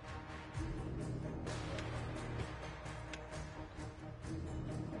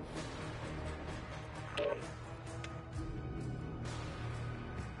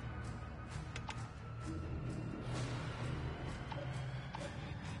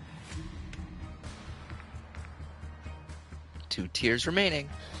 Two tiers remaining.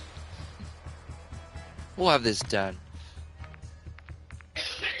 We'll have this done.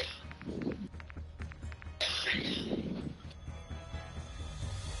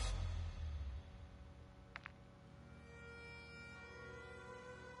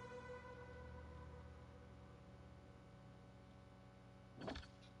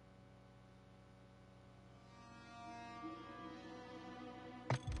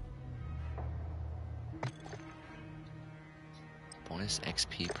 Bonus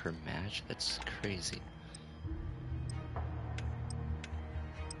XP per match? That's crazy.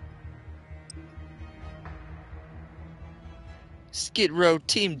 Skid Row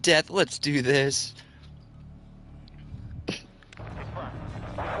Team Death, let's do this. We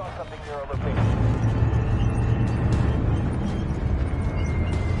saw something near our location.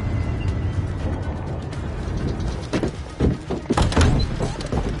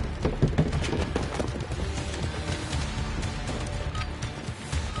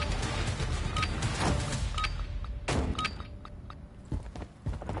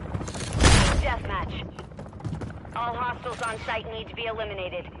 Deathmatch. All hostiles on site need to be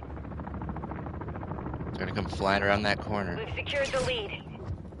eliminated. They're gonna come flying around that corner. We've secured the lead.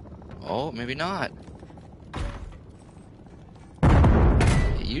 Oh, maybe not.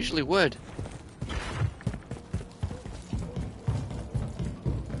 It usually would.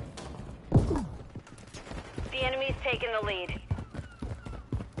 The enemy's taken the lead.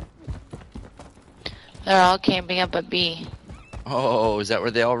 They're all camping up at B. Oh, is that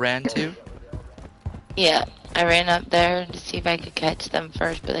where they all ran to? Yeah, I ran up there to see if I could catch them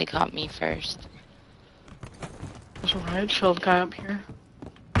first, but they caught me first. There's a riot shield guy up here.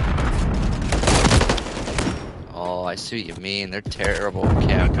 Oh, I see what you mean. They're terrible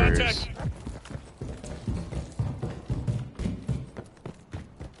campers.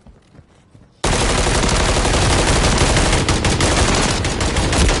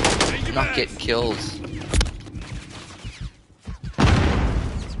 I'm not getting kills.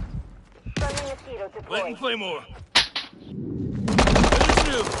 Friendly mosquito Lighting deployed. Claymore. Ready to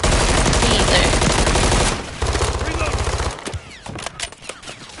do. Neither. Reload.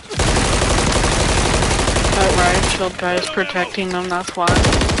 That riot shield guy is protecting them, that's why.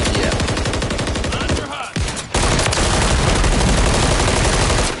 Yeah. Lines are hot.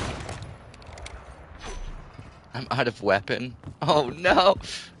 I'm out of weapon. Oh no!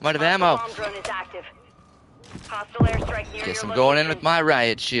 I'm out of ammo. Bomb drone is active. Hostile airstrike near Guess your I'm going in location. with my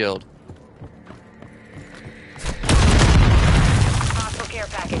riot shield. Hostile care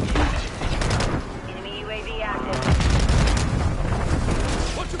package. Enemy UAV active.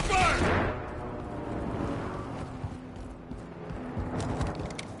 Watch your fire.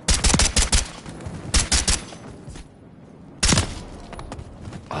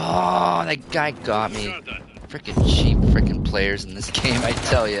 Oh, that guy got me. Shot that. Freaking cheap freaking players in this game, I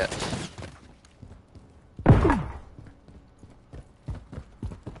tell ya.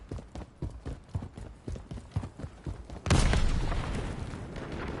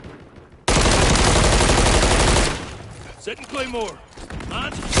 Setting Claymore.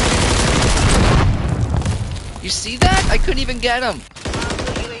 Lines. You see that? I couldn't even get him.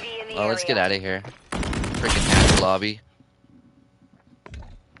 Hostile UAV in the Oh, let's get area. out of here. Freaking hack lobby.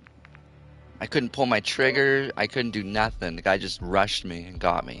 I couldn't pull my trigger. I couldn't do nothing. The guy just rushed me and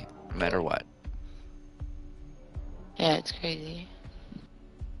got me, no matter what. Yeah, it's crazy.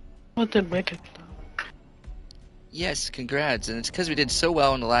 What did Wicked do? Yes, congrats. And it's because we did so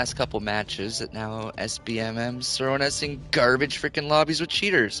well in the last couple matches that now SBMM's throwing us in garbage freaking lobbies with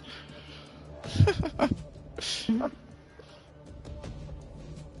cheaters.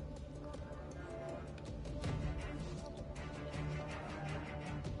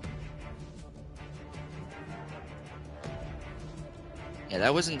 Yeah,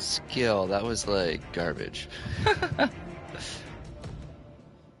 that wasn't skill. That was like garbage. It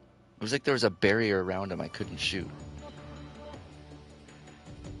was like there was a barrier around him I couldn't shoot.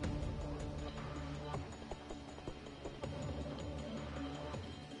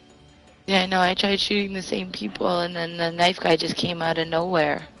 Yeah, no, I tried shooting the same people, and then the knife guy just came out of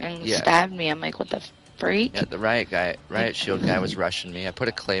nowhere and Yeah. stabbed me. I'm like, what the freak? Yeah, the riot shield guy was rushing me. I put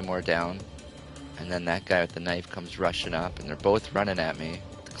a claymore down, and then that guy with the knife comes rushing up, and they're both running at me.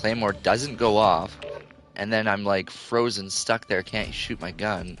 The claymore doesn't go off, and then I'm like frozen, stuck there, can't shoot my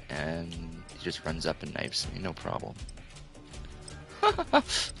gun, and he just runs up and knifes me, no problem.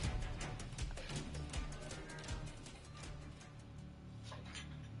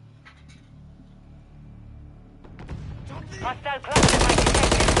 Hostile cluster mine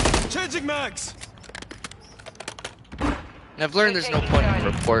detected. Changing mags! And I've learned there's no point in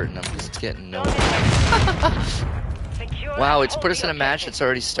reporting, I'm just getting no. Secure Wow, and it's put hold us the in a match objective. that's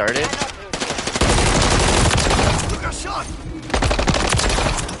already started. Look a shot!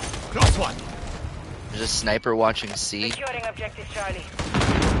 Cross one! There's a sniper watching C. Securing objective Charlie.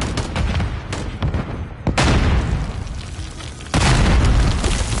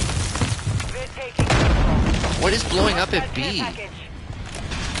 We're taking control. What is blowing up at B? Care package.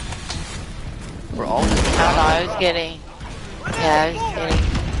 We're all just I don't know, I was getting... Yeah, I was getting...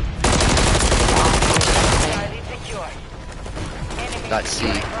 Charlie secure. Enemy Got C.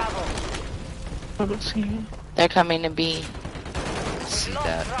 securing Bravo. I don't see you. They're coming to B. see Lost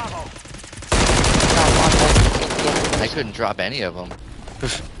that. Bravo. Not one, but the other. I couldn't drop any of them.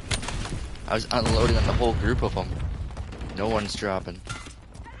 I was unloading on the whole group of them. No one's dropping.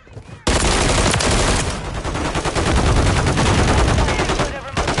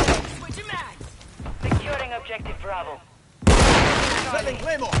 Securing objective Bravo. Setting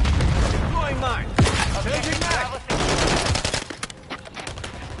claymore! Deploying mine! Changing mag! Bravo secure.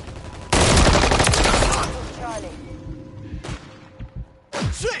 Charlie.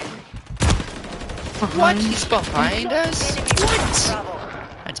 See! What? He's behind us? Enemy What? Bravo.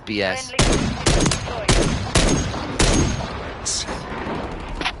 That's BS. Friendly deployed.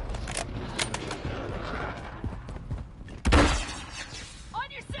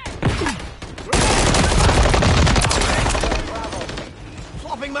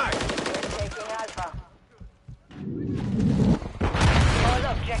 Swapping mag! Taking Alpha. All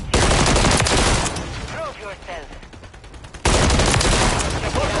objectives. Prove yourself.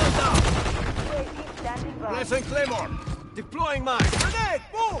 One down! Keep standing by. Placing claymore! Deploying mine! Grenade!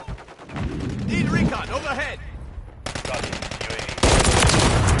 Move! Need recon overhead! Copy. UAV.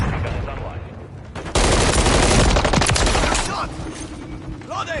 Recon is online. Shot!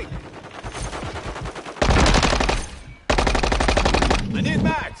 Loading! I need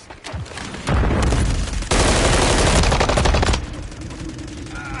mags!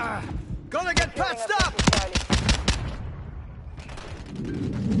 Gonna get patched up!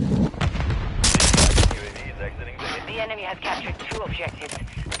 UAV is exiting the hit. The enemy has captured 2 objectives.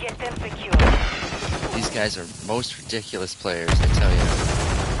 Get them secure. These guys are most ridiculous players, I tell you.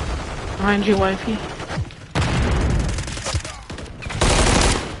 Behind you, wifey.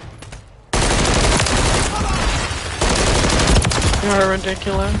 You're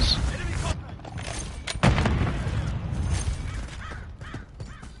ridiculous.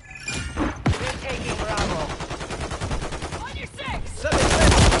 We're taking Bravo. Setting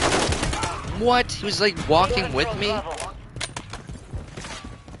claymore! What? He was like walking with me? Bravo.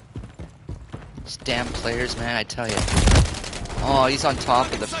 These damn players, man, I tell you. Oh, he's on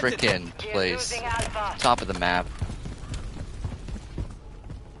top of the frickin' We're place. losing Alpha. Top of the map.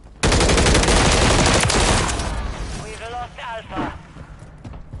 We've lost Alpha.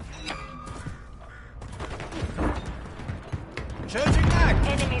 Changing mag!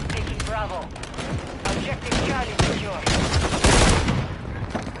 Enemies taking Bravo. Objective Charlie secure.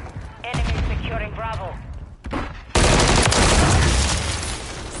 Enemies securing Bravo.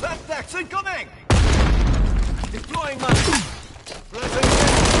 Snapbacks incoming! Deploying mine! Placing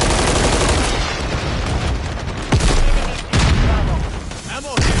claymore! Enemies taking Bravo.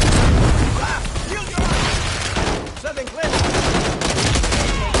 Ammo here! Blast! Shield your eyes! Setting claymore!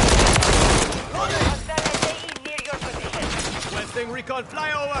 Loading! Hostile SAE near your position. Requesting recon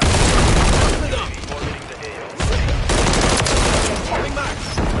flyover! Busted up! Orbiting the AO. Swapping mags!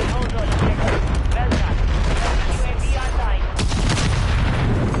 Hold on, objective. Well done. UAV online.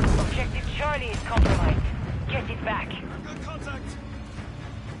 Objective Charlie is compromised. Get it back. Good contact!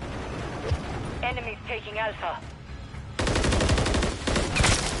 Enemies taking Alpha.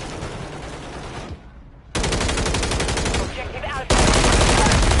 Objective Alpha.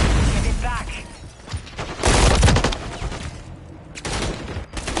 Get it back.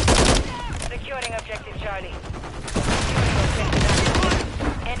 Securing objective Charlie. Securing objective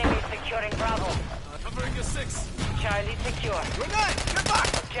Alpha. Enemies securing Bravo. Covering a 6! Charlie secure. Grenade! Get back!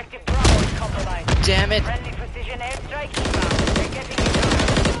 Objective Bravo is compromised. Damn it. Friendly precision airstrike inbound. They're getting it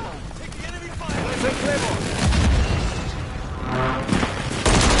done. Take the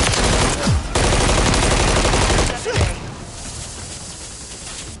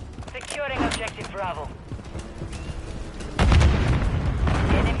Securing objective Bravo.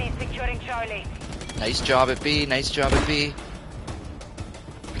 Enemy securing Charlie. Nice job at B. Nice job at B.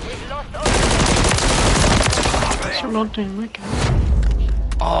 We've lost all. Thanks for melting my cat.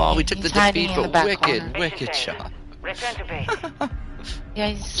 Oh, we took He's the hiding defeat, in the but back wicked, corner. wicked shot. Return to base. Yeah,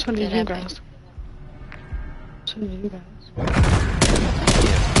 he's So did good you at guys. it. So did you guys.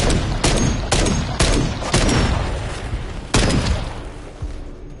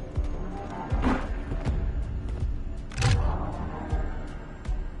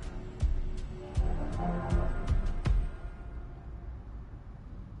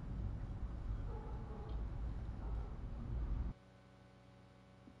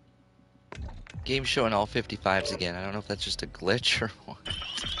 Game showing all 55s again. I don't know if that's just a glitch or what.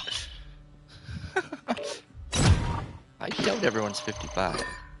 I doubt everyone's 55.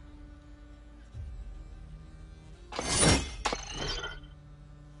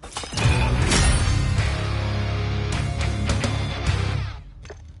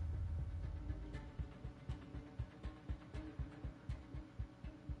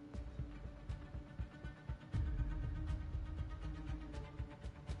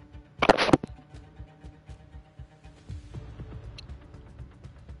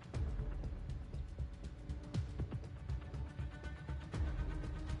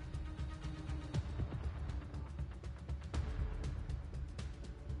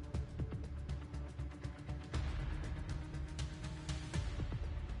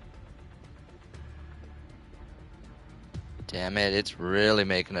 Damn it, it's really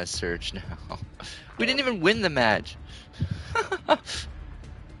making us search now. We didn't even win the match.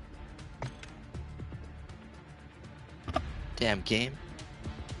 Damn game.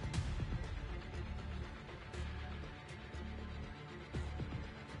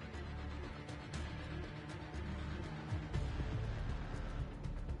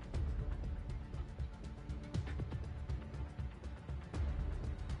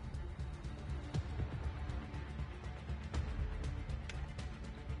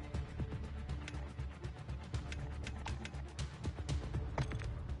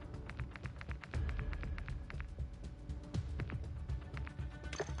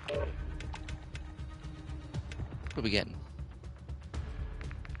 What are we getting?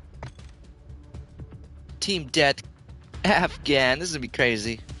 Team Death Afghan. This is gonna be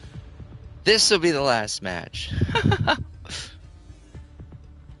crazy. This will be the last match.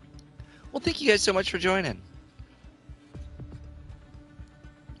 Well, thank you guys so much for joining.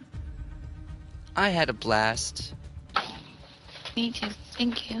 I had a blast. Me too.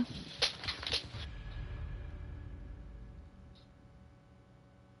 Thank you.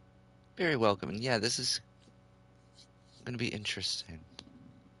 Very welcome. And yeah, this is gonna be interesting.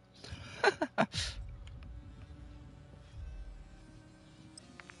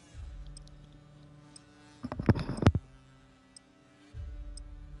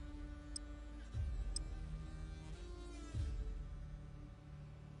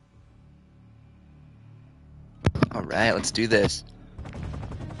 All right, let's do this.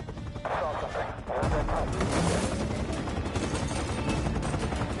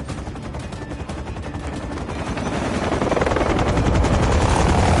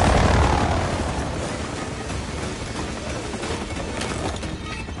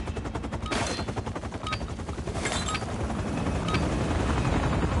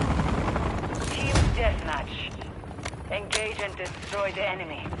 Team deathmatch. Engage and destroy the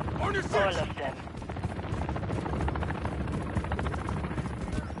enemy. All of them.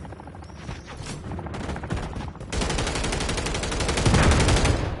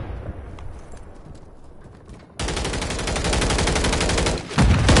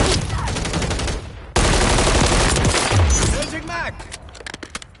 Changing mag!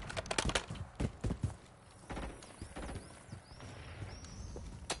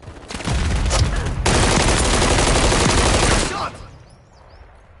 Shot!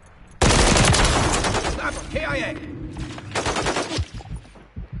 Sniper, KIA!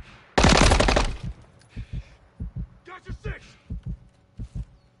 Got your six.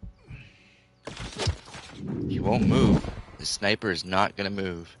 He won't move. The sniper is not gonna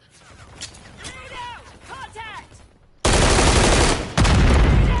move.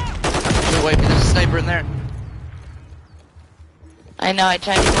 Get away from there's a sniper in there. I know, I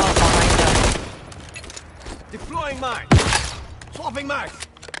tried to go behind him. Deploying mine! Swapping mags!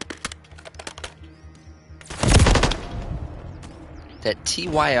 That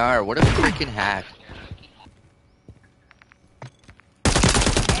TYR, what a freaking hack.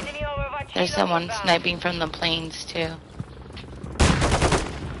 Enemy Overwatch There's someone sniping from the planes too.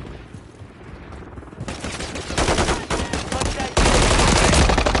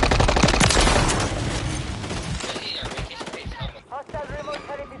 Hostile remote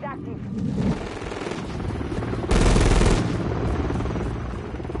turret is active.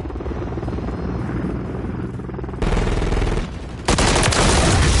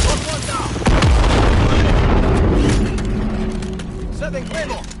 Setting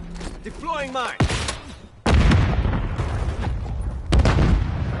claymore. Deploying mine.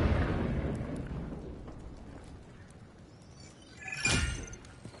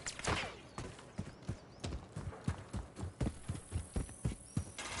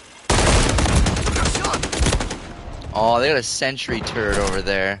 Oh, they got a sentry turret over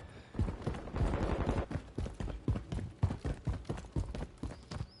there.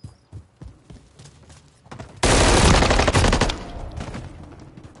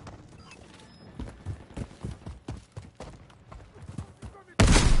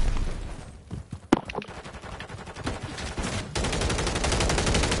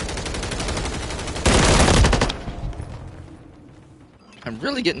 I'm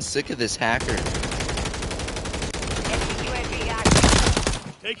really getting sick of this hacker. UAV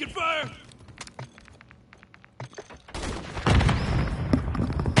active. Taking fire!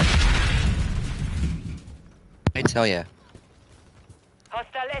 I tell ya.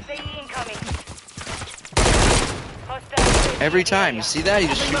 Hostile SAE incoming. Hostile UAV Every in the time, you area. see that? You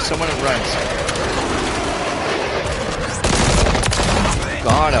just shoot someone and runs.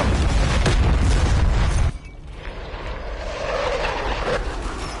 Got him.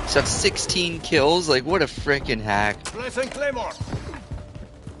 He's got 16 kills. Like, what a freaking hack. Placing claymore.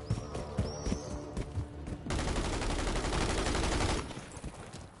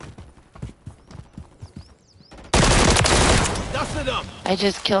 Dusted up. I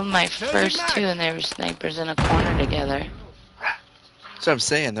just killed my first two and they were snipers in a corner together. That's what I'm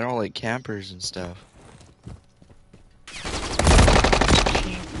saying. They're all like campers and stuff.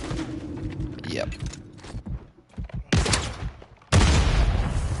 Yep.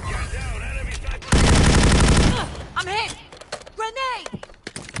 I'm hit! Grenade!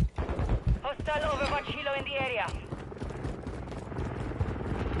 Hostile Overwatch helo in the area.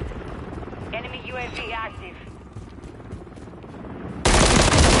 Enemy UAV active.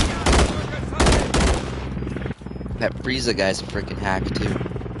 That Frieza guy's a freaking hack too.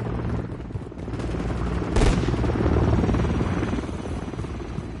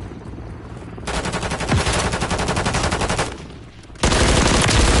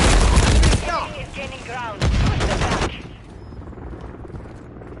 Enemy is gaining ground. Push them back.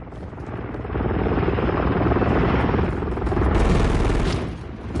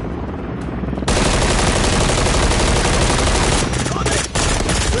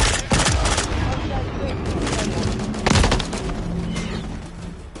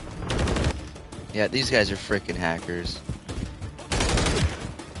 Yeah, these guys are freaking hackers.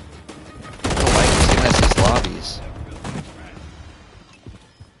 Oh my, he's giving us his lobbies.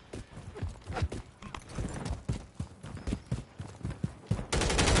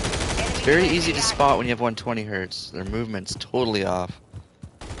 It's very easy to spot when you have 120 hertz. Their movement's totally off.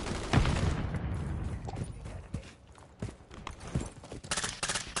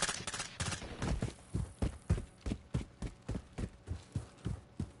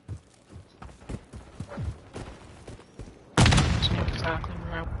 Exactly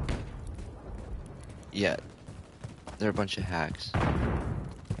where I Yeah, they're a bunch of hacks.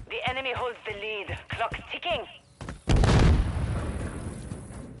 The enemy holds the lead. Clock's ticking.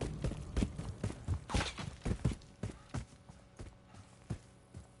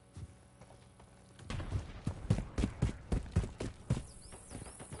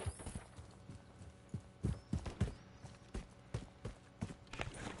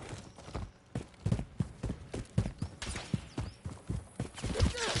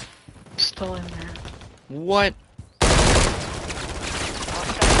 still in there. What?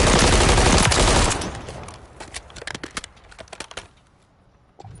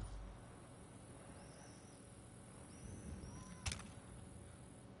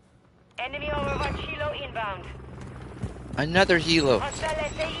 Enemy Overwatch helo inbound. Another helo. Hostile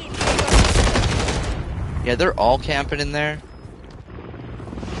SAE. Yeah, they're all camping in there.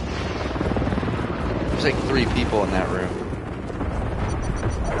 There's like 3 people in that room.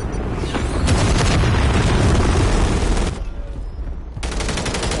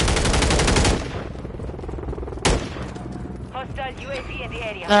 Hostile UAV in the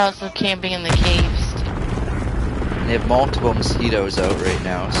area. They're also camping in the caves. They have multiple mosquitoes out right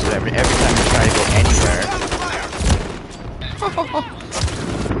now, so every time they try to go anywhere.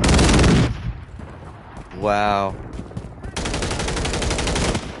 Wow.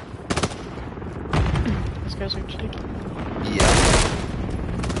 These guys are cheeky. Yeah.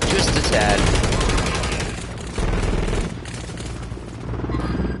 Just a tad.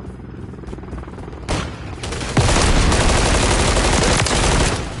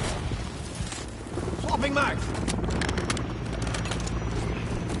 Swapping mags.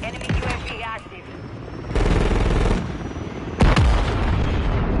 Enemy UAV active.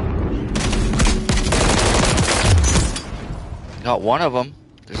 Got one of them.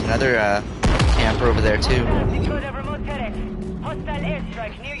 There's another camper over there too. Hostiles secure the remote turret. Hostile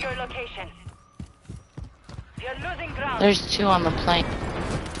airstrike near your location. You're losing ground. There's two on the plane.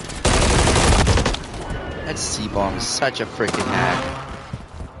 That C-bomb is such a freaking hack.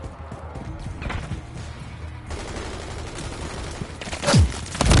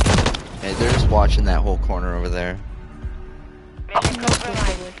 Hey, they're just watching that whole corner over there. Mission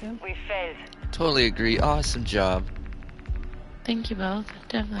compromised. We failed. Totally agree. Awesome job. Thank you both.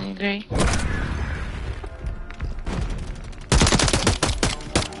 Definitely agree.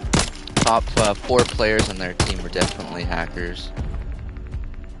 Top 4 players on their team were definitely hackers.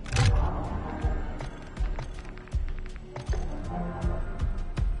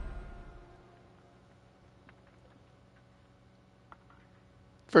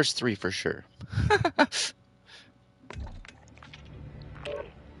 First 3 for sure.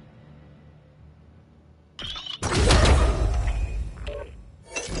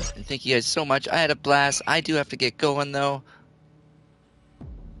 And thank you guys so much. I had a blast. I do have to get going though.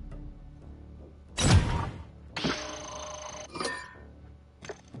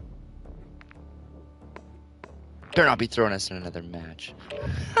 Better not be throwing us in another match.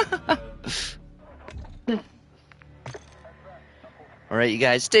 Alright, you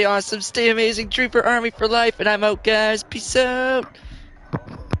guys, stay awesome, stay amazing, Trooper Army for life, and I'm out, guys. Peace out.